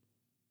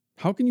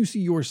 How can you see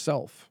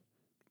yourself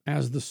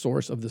as the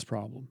source of this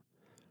problem?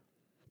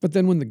 But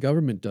then when the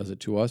government does it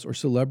to us, or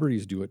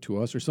celebrities do it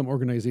to us, or some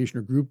organization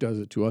or group does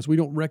it to us, we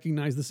don't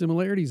recognize the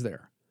similarities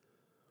there.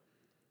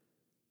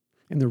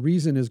 And the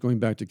reason is, going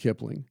back to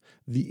Kipling,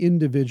 the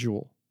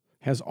individual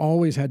has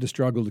always had to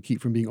struggle to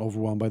keep from being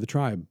overwhelmed by the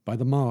tribe, by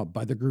the mob,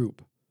 by the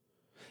group.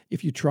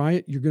 If you try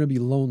it, you're going to be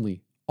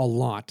lonely a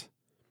lot,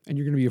 and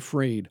you're going to be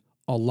afraid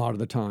a lot of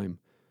the time.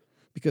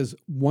 Because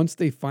once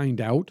they find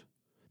out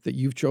that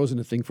you've chosen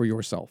to think for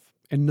yourself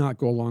and not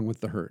go along with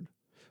the herd,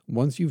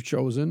 once you've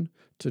chosen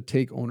to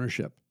take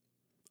ownership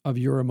of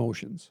your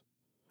emotions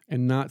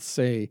and not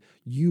say,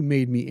 you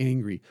made me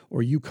angry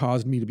or you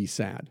caused me to be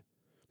sad,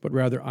 but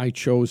rather I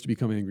chose to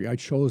become angry, I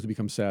chose to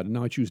become sad, and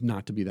now I choose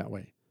not to be that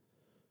way.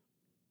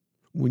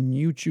 When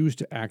you choose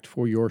to act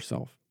for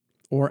yourself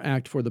or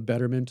act for the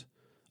betterment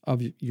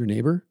of your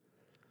neighbor,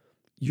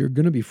 you're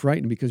going to be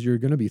frightened because you're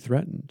going to be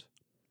threatened.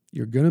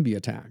 You're going to be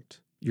attacked.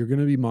 You're going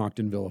to be mocked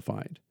and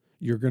vilified.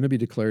 You're going to be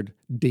declared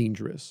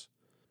dangerous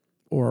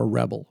or a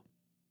rebel,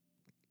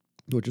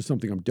 which is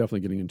something I'm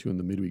definitely getting into in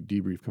the midweek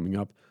debrief coming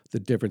up, the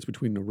difference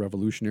between a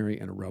revolutionary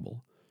and a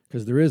rebel,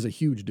 because there is a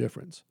huge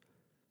difference.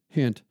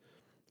 Hint,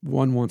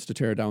 one wants to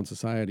tear down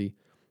society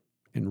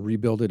and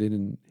rebuild it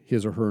in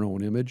his or her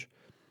own image,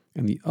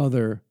 and the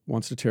other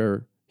wants to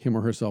tear him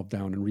or herself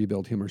down and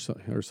rebuild him or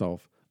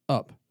herself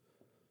up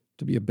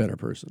to be a better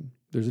person.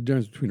 There's a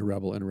difference between a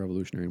rebel and a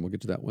revolutionary, and we'll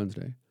get to that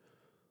Wednesday.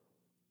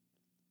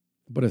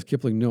 But as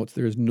Kipling notes,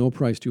 there is no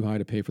price too high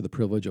to pay for the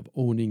privilege of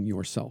owning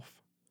yourself.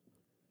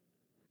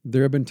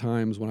 There have been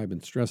times when I've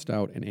been stressed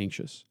out and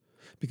anxious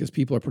because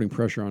people are putting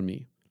pressure on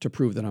me to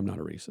prove that I'm not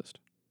a racist.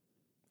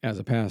 As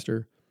a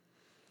pastor,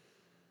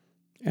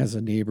 as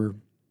a neighbor,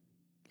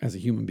 as a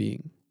human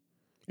being.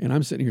 And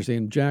I'm sitting here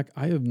saying, Jack,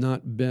 I've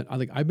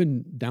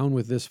been down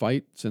with this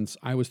fight since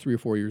I was 3 or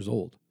 4 years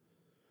old.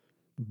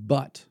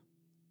 But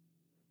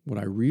what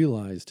I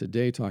realized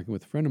today talking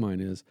with a friend of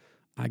mine is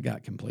I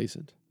got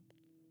complacent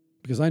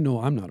because I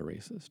know I'm not a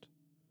racist.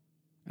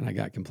 And I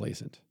got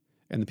complacent.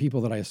 And the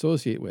people that I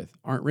associate with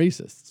aren't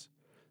racists.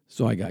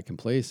 So I got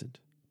complacent.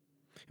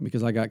 And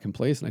because I got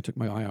complacent, I took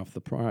my eye off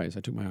the prize. I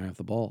took my eye off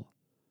the ball.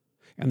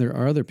 And there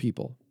are other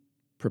people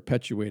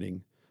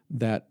perpetuating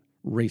that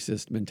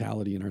racist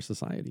mentality in our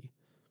society,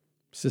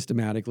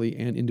 systematically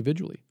and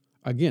individually.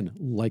 Again,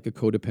 like a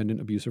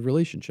codependent abusive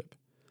relationship.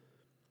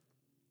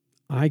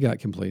 I got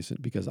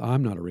complacent because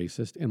I'm not a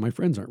racist and my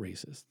friends aren't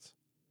racists.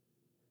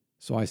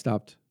 So I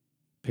stopped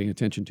paying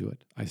attention to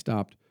it. I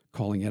stopped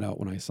calling it out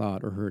when I saw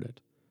it or heard it.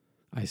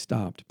 I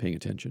stopped paying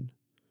attention.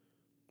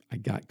 I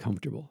got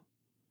comfortable,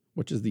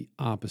 which is the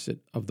opposite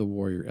of the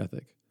warrior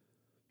ethic.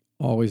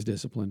 Always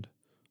disciplined,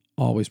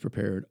 always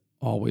prepared,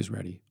 always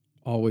ready,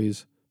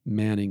 always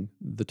manning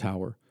the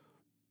tower,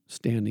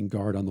 standing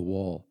guard on the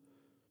wall,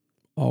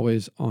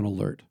 always on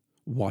alert,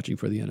 watching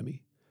for the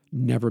enemy,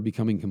 never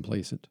becoming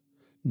complacent,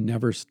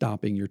 never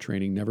stopping your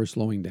training, never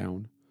slowing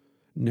down,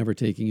 never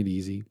taking it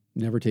easy,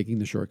 never taking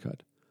the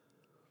shortcut.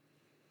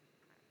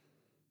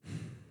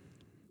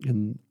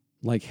 And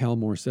like Hal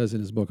Moore says in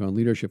his book on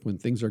leadership, when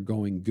things are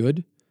going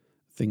good,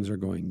 things are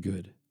going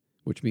good,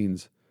 which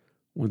means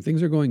when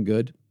things are going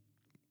good,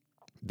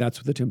 that's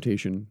what the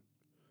temptation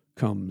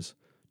comes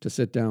to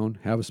sit down,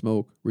 have a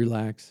smoke,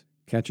 relax,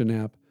 catch a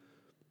nap,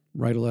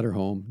 write a letter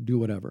home, do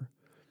whatever.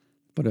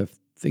 But if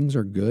things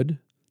are good,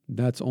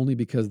 that's only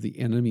because the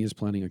enemy is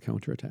planning a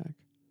counterattack.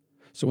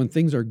 So when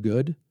things are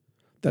good,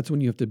 that's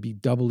when you have to be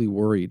doubly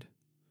worried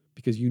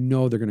because you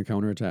know they're going to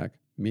counterattack.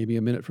 Maybe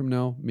a minute from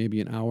now, maybe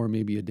an hour,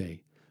 maybe a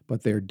day,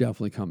 but they're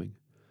definitely coming.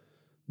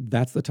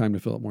 That's the time to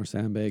fill up more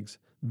sandbags.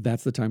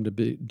 That's the time to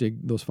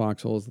dig those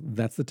foxholes.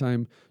 That's the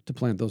time to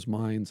plant those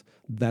mines.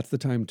 That's the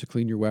time to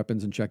clean your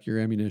weapons and check your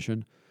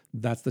ammunition.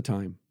 That's the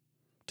time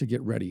to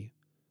get ready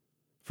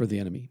for the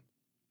enemy.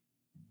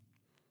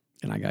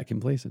 And I got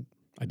complacent.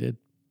 I did.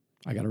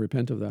 I got to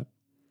repent of that.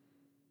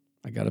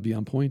 I got to be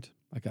on point.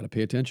 I got to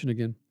pay attention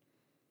again.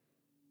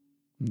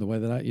 And the way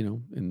that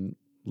and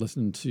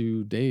listening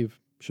to Dave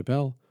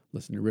Chappelle,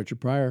 listening to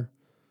Richard Pryor,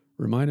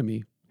 reminded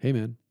me, hey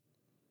man,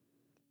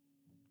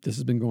 this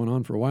has been going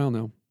on for a while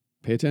now.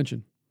 Pay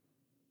attention.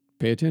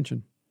 Pay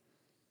attention.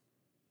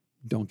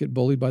 Don't get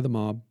bullied by the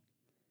mob.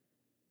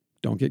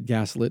 Don't get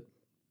gaslit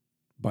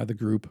by the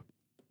group.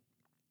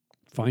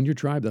 Find your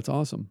tribe. That's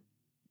awesome.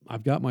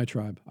 I've got my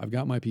tribe. I've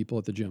got my people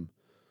at the gym.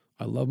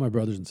 I love my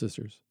brothers and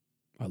sisters.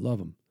 I love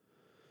them.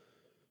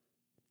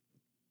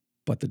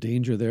 But the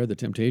danger there, the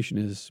temptation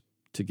is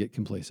to get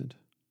complacent.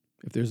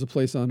 If there's a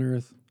place on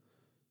earth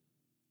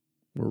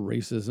where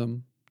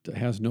racism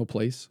has no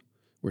place,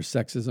 where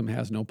sexism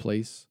has no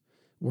place,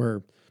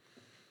 where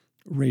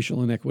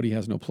racial inequity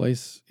has no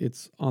place,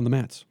 it's on the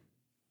mats.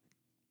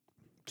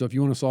 So if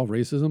you want to solve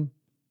racism,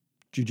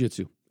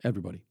 jiu-jitsu,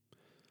 everybody.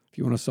 If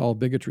you want to solve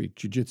bigotry,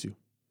 jiu-jitsu.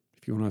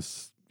 If you want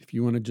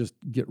to just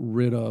get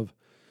rid of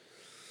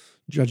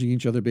judging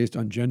each other based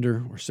on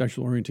gender or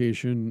sexual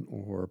orientation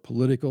or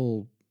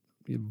political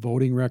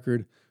voting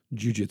record,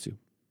 jiu-jitsu.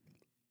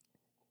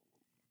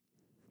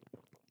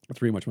 That's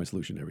pretty much my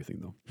solution to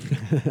everything,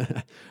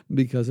 though,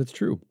 because it's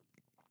true.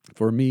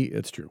 For me,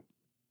 it's true.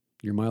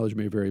 Your mileage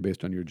may vary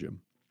based on your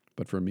gym,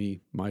 but for me,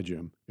 my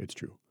gym, it's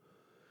true.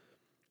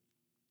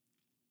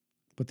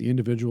 But the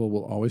individual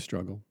will always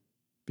struggle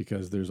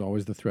because there's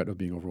always the threat of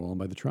being overwhelmed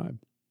by the tribe.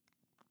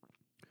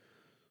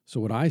 So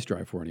what I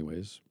strive for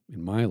anyways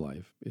in my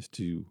life is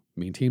to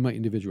maintain my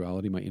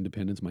individuality, my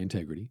independence, my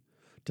integrity,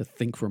 to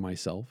think for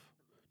myself,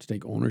 to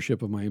take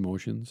ownership of my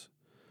emotions,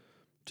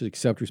 to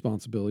accept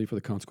responsibility for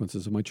the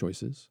consequences of my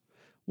choices,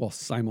 while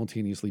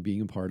simultaneously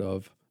being a part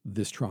of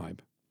this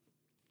tribe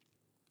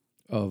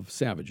of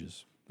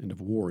savages and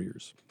of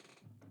warriors.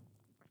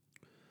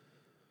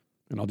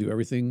 And I'll do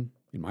everything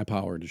in my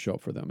power to show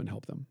up for them and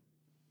help them.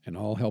 And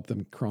I'll help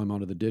them climb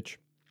out of the ditch.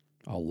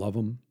 I'll love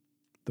them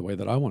the way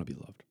that I want to be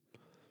loved.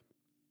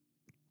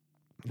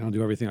 And I'll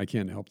do everything I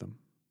can to help them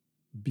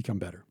become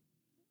better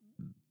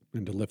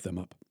and to lift them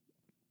up.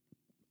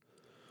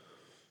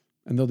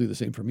 And they'll do the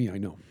same for me, I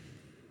know.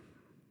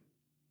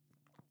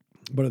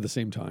 But at the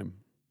same time,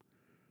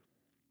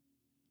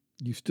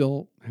 you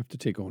still have to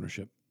take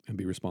ownership and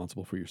be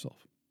responsible for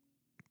yourself.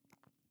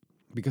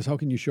 Because how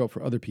can you show up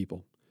for other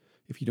people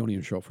if you don't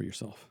even show up for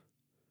yourself?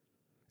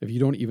 If you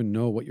don't even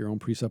know what your own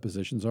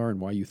presuppositions are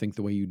and why you think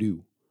the way you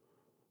do,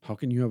 how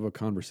can you have a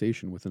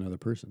conversation with another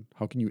person?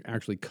 How can you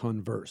actually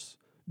converse,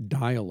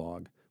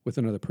 dialogue with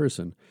another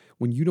person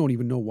when you don't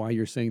even know why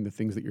you're saying the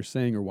things that you're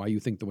saying or why you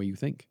think the way you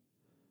think?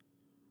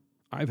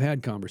 I've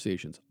had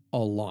conversations, a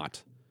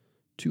lot,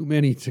 too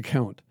many to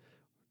count,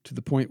 to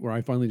the point where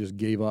I finally just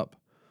gave up.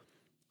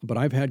 But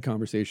I've had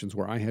conversations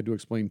where I had to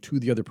explain to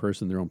the other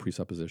person their own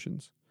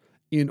presuppositions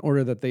in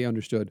order that they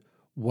understood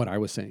what I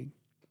was saying.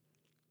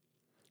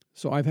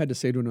 So I've had to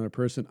say to another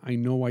person, I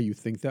know why you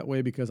think that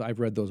way because I've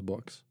read those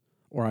books,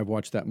 or I've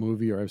watched that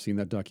movie, or I've seen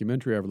that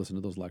documentary, or I've listened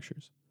to those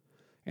lectures.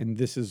 And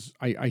this is,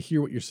 I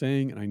hear what you're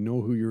saying, and I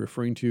know who you're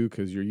referring to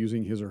because you're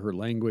using his or her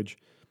language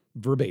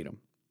verbatim.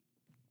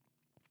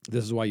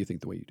 This is why you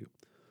think the way you do.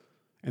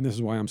 And this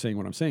is why I'm saying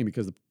what I'm saying,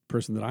 because the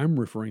person that I'm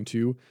referring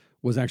to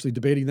was actually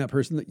debating that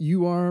person that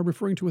you are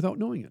referring to without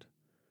knowing it.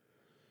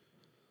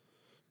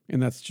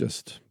 And that's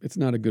just, it's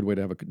not a good way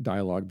to have a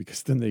dialogue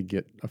because then they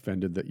get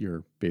offended that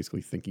you're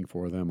basically thinking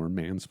for them or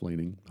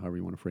mansplaining, however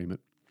you want to frame it.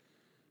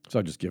 So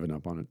I've just given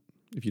up on it.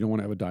 If you don't want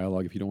to have a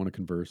dialogue, if you don't want to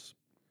converse,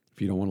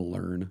 if you don't want to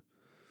learn,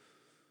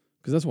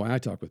 because that's why I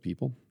talk with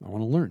people. I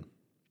want to learn.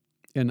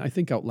 And I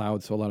think out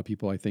loud, so a lot of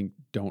people, I think,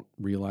 don't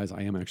realize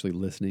I am actually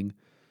listening.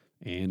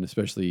 And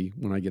especially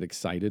when I get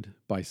excited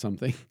by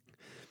something,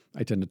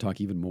 I tend to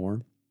talk even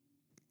more.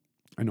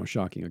 I know,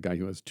 shocking, a guy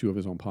who has 2 of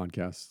his own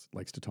podcasts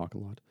likes to talk a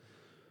lot.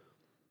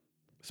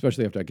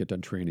 Especially after I get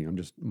done training.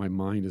 My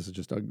mind is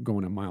just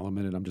going a mile a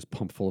minute. I'm just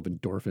pumped full of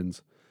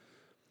endorphins.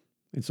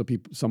 And so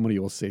somebody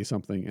will say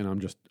something and I'm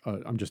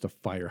just a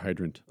fire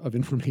hydrant of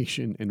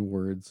information and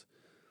words.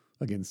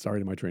 Again, sorry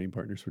to my training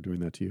partners for doing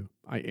that to you.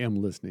 I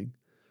am listening.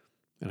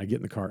 And I get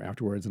in the car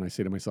afterwards and I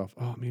say to myself,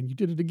 oh man, you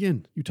did it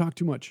again. You talk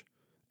too much.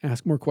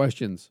 Ask more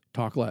questions.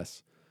 Talk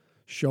less.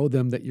 Show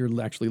them that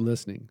you're actually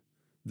listening.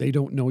 They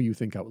don't know you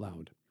think out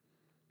loud.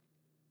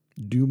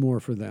 Do more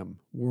for them.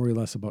 Worry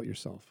less about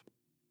yourself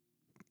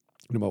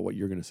and about what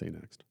you're going to say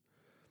next.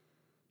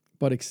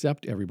 But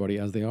accept everybody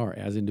as they are,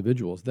 as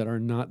individuals that are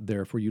not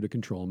there for you to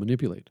control and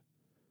manipulate.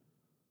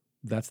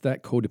 That's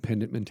that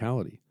codependent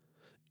mentality.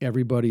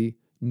 Everybody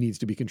needs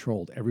to be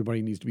controlled.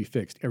 Everybody needs to be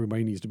fixed.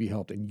 Everybody needs to be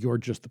helped. And you're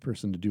just the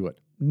person to do it.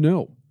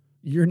 No,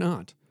 you're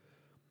not.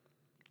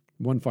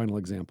 One final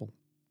example.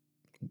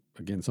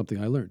 Again,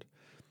 something I learned.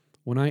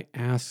 When I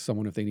ask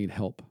someone if they need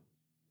help,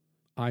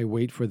 I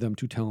wait for them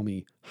to tell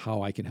me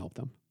how I can help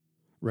them,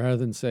 rather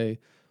than say,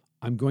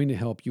 I'm going to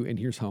help you and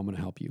here's how I'm going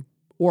to help you.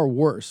 Or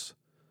worse,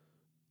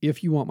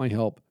 if you want my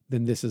help,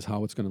 then this is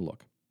how it's going to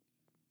look.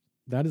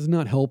 That is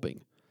not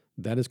helping.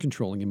 That is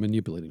controlling and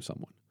manipulating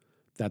someone.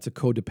 That's a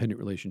codependent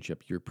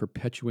relationship. You're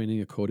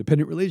perpetuating a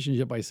codependent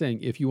relationship by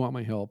saying, if you want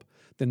my help,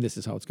 then this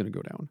is how it's going to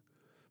go down.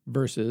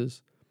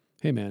 Versus,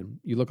 hey man,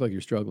 you look like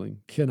you're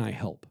struggling. Can I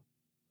help?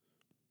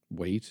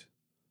 Wait,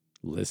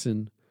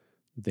 listen.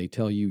 They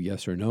tell you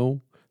yes or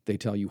no. They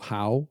tell you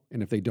how.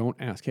 And if they don't,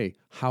 ask, hey,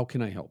 how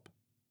can I help?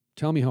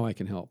 Tell me how I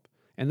can help.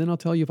 And then I'll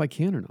tell you if I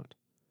can or not.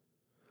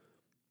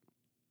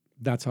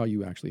 That's how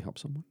you actually help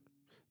someone.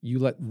 You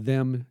let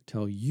them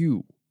tell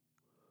you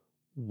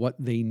what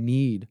they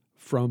need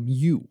from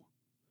you.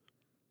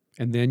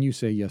 And then you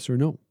say yes or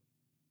no.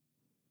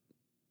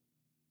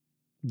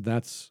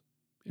 That's,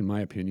 in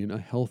my opinion, a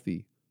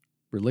healthy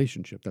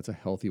relationship. That's a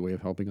healthy way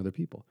of helping other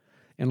people.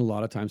 And a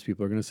lot of times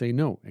people are going to say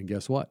no. And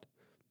guess what?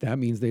 That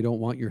means they don't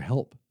want your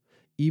help.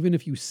 Even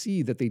if you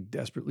see that they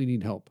desperately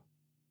need help,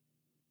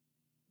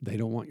 they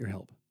don't want your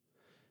help.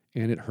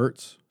 And it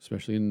hurts,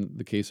 especially in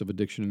the case of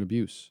addiction and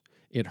abuse.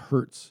 It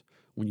hurts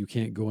when you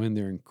can't go in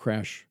there and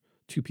crash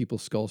two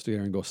people's skulls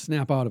together and go,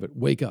 snap out of it,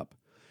 wake up.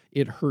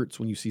 It hurts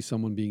when you see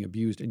someone being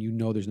abused and you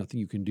know there's nothing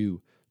you can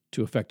do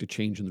to affect a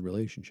change in the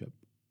relationship.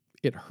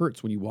 It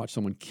hurts when you watch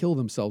someone kill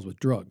themselves with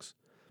drugs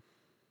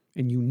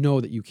and you know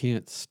that you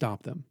can't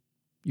stop them.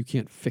 You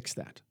can't fix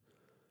that.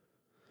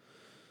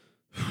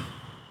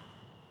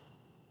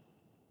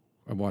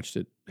 I've watched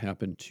it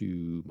happen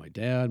to my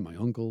dad, my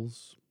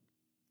uncles.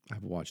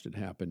 I've watched it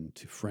happen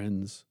to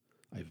friends.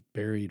 I've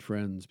buried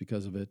friends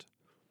because of it.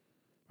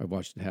 I've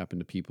watched it happen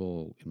to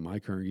people in my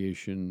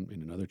congregation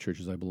and in other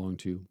churches I belong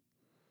to.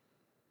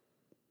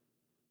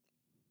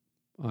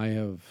 I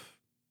have,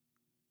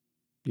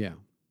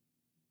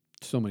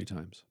 so many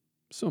times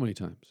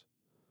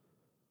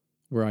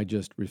where I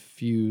just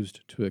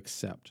refused to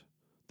accept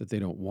that they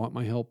don't want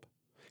my help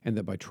and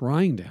that by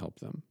trying to help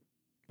them,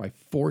 by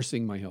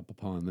forcing my help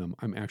upon them,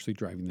 I'm actually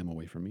driving them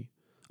away from me.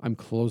 I'm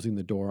closing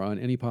the door on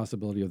any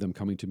possibility of them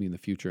coming to me in the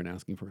future and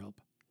asking for help.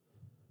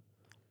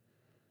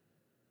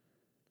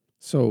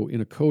 So in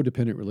a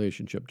codependent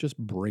relationship, just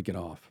break it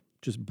off.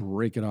 Just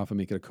break it off and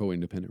make it a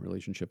co-independent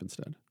relationship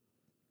instead.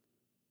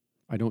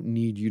 I don't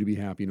need you to be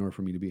happy in order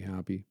for me to be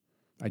happy.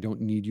 I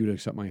don't need you to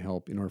accept my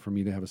help in order for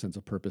me to have a sense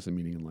of purpose and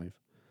meaning in life.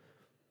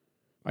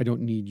 I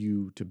don't need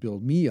you to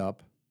build me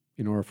up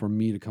in order for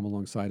me to come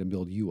alongside and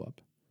build you up.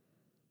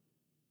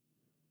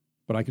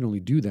 But I can only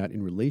do that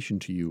in relation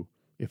to you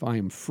if I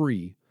am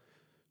free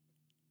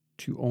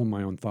to own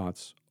my own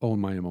thoughts, own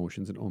my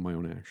emotions, and own my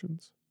own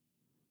actions.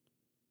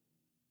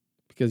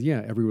 Because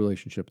every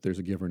relationship, there's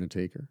a giver and a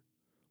taker.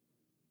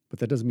 But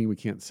that doesn't mean we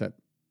can't set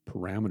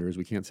parameters.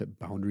 We can't set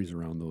boundaries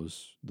around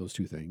those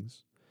two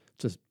things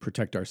to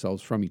protect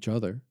ourselves from each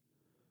other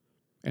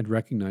and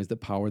recognize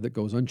that power that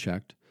goes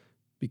unchecked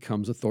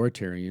becomes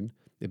authoritarian.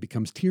 It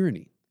becomes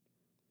tyranny.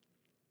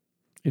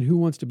 And who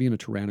wants to be in a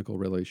tyrannical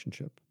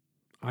relationship?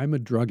 I'm a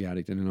drug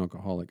addict and an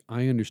alcoholic.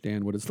 I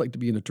understand what it's like to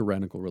be in a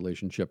tyrannical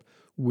relationship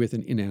with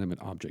an inanimate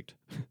object.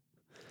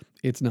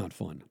 It's not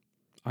fun.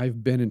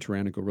 I've been in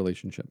tyrannical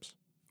relationships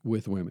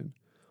with women.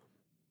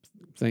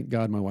 Thank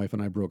God my wife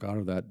and I broke out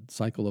of that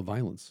cycle of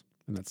violence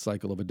and that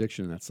cycle of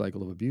addiction and that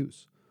cycle of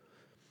abuse.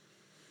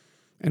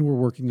 And we're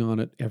working on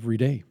it every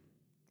day.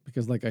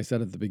 Because like I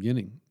said at the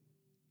beginning,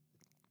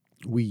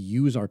 we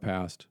use our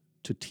past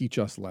to teach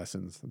us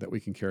lessons that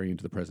we can carry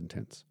into the present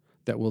tense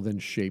that will then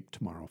shape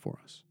tomorrow for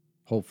us,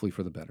 hopefully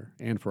for the better,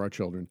 and for our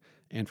children,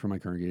 and for my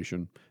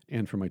congregation,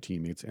 and for my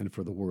teammates, and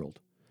for the world.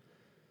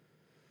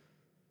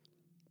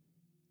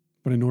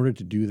 But in order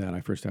to do that,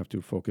 I first have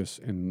to focus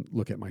and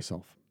look at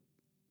myself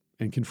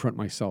and confront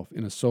myself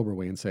in a sober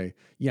way and say,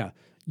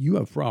 you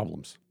have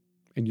problems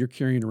and you're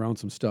carrying around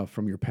some stuff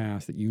from your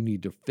past that you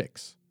need to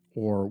fix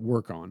or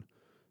work on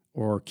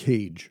or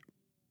cage.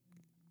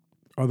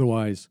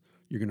 Otherwise,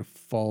 you're going to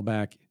fall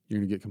back, you're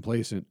going to get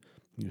complacent,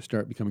 you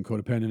start becoming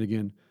codependent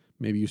again.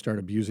 Maybe you start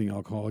abusing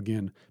alcohol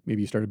again.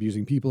 Maybe you start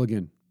abusing people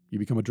again. You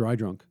become a dry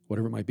drunk,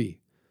 whatever it might be.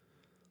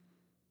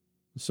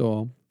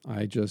 So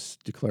I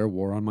just declare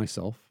war on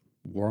myself,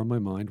 war on my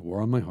mind,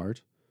 war on my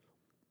heart,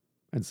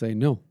 and say,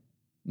 no,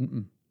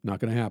 not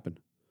going to happen.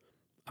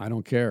 I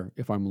don't care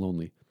if I'm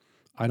lonely.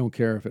 I don't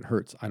care if it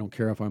hurts. I don't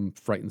care if I'm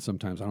frightened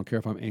sometimes. I don't care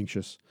if I'm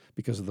anxious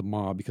because of the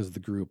mob, because of the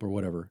group or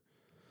whatever.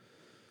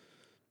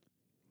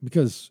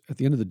 Because at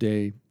the end of the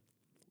day,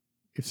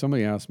 if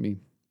somebody asked me,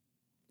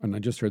 and I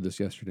just heard this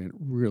yesterday, and it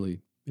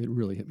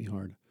really hit me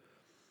hard.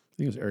 I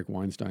think it was Eric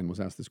Weinstein was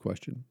asked this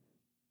question.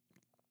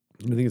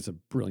 And I think it's a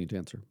brilliant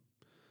answer.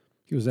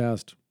 He was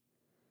asked,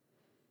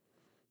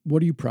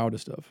 what are you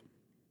proudest of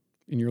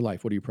in your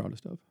life? What are you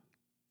proudest of?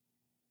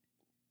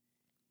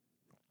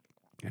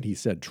 And he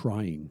said,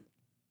 trying.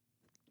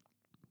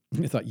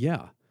 I thought,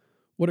 yeah,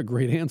 what a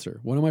great answer.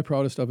 What am I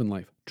proudest of in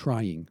life?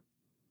 Trying.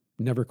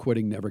 Never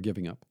quitting, never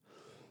giving up.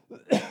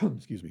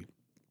 Excuse me.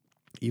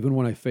 Even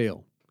when I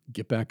fail,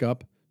 get back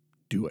up,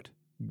 do it,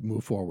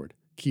 move forward,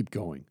 keep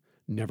going,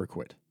 never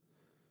quit.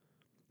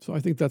 So I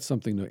think that's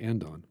something to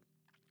end on.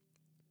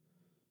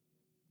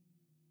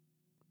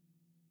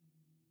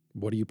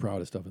 What are you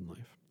proudest of in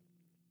life?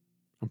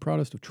 I'm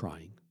proudest of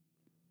trying.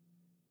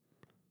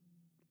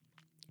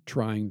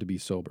 Trying to be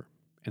sober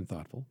and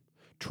thoughtful.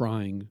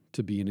 Trying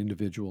to be an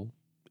individual,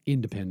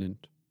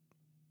 independent,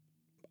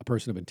 a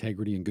person of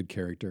integrity and good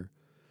character,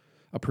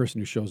 a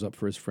person who shows up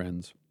for his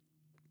friends,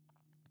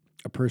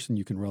 a person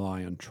you can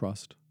rely on,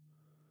 trust,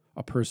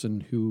 a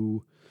person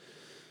who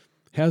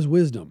has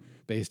wisdom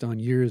based on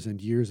years and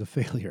years of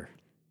failure,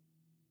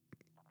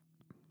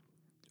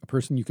 a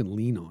person you can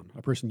lean on,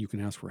 a person you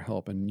can ask for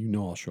help and you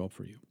know I'll show up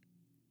for you,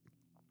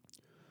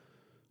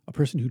 a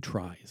person who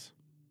tries.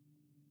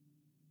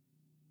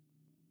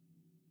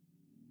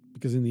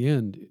 Because in the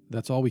end,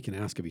 that's all we can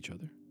ask of each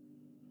other.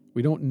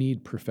 We don't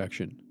need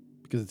perfection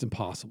because it's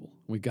impossible.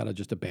 We've got to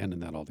just abandon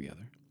that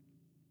altogether.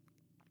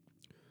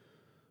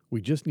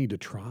 We just need to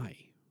try.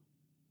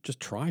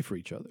 Just try for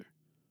each other.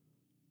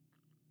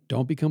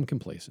 Don't become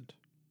complacent.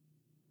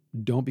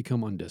 Don't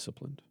become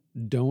undisciplined.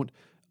 Don't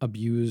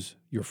abuse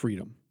your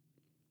freedom.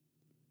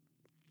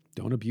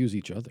 Don't abuse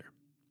each other.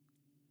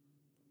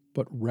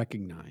 But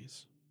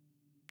recognize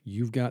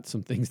you've got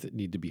some things that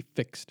need to be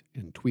fixed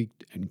and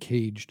tweaked and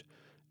caged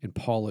and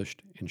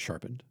polished and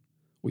sharpened.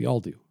 We all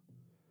do.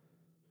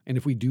 And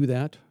if we do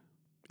that,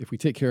 if we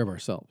take care of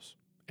ourselves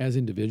as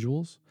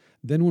individuals,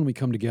 then when we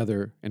come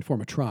together and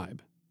form a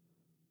tribe,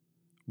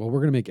 well, we're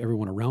going to make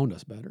everyone around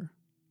us better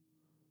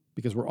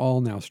because we're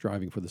all now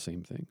striving for the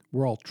same thing.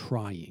 We're all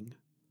trying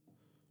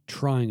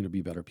to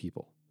be better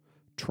people,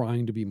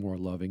 trying to be more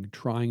loving,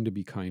 trying to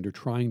be kinder,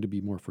 trying to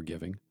be more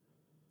forgiving.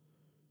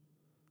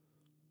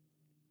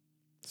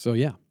 So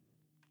yeah,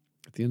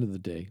 at the end of the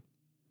day,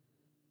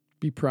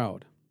 be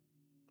proud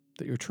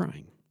that you're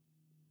trying.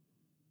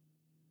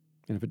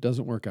 And if it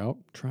doesn't work out,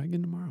 try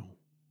again tomorrow.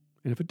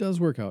 And if it does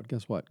work out,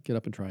 guess what? Get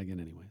up and try again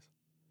anyways.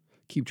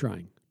 Keep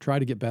trying. Try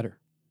to get better.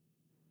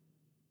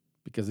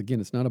 Because again,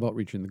 it's not about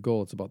reaching the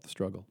goal, it's about the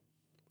struggle.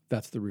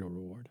 That's the real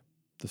reward.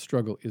 The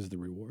struggle is the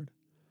reward.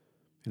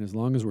 And as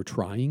long as we're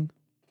trying,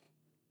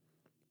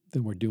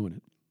 then we're doing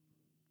it.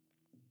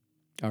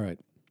 All right,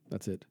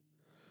 that's it.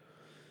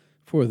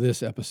 For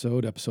this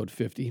episode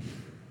 50,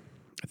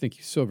 I thank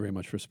you so very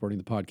much for supporting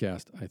the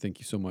podcast. I thank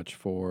you so much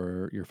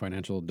for your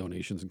financial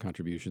donations and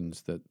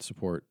contributions that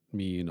support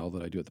me and all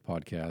that I do at the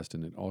podcast.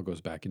 And it all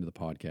goes back into the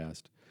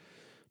podcast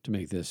to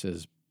make this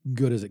as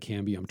good as it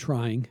can be. I'm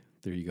trying,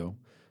 there you go,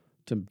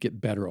 to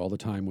get better all the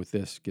time with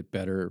this, get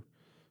better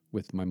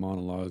with my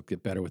monologue,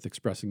 get better with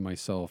expressing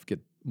myself, get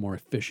more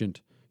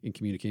efficient in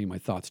communicating my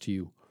thoughts to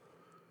you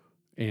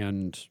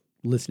and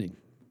listening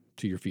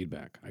to your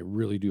feedback. I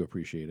really do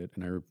appreciate it.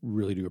 And I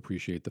really do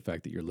appreciate the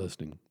fact that you're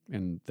listening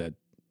and that,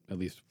 at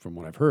least from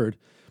what I've heard,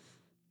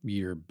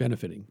 you're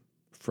benefiting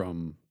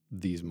from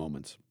these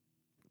moments.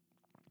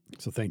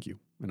 So thank you.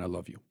 And I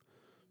love you.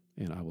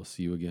 And I will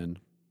see you again.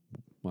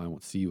 Well, I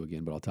won't see you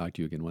again, but I'll talk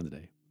to you again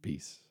Wednesday.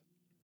 Peace.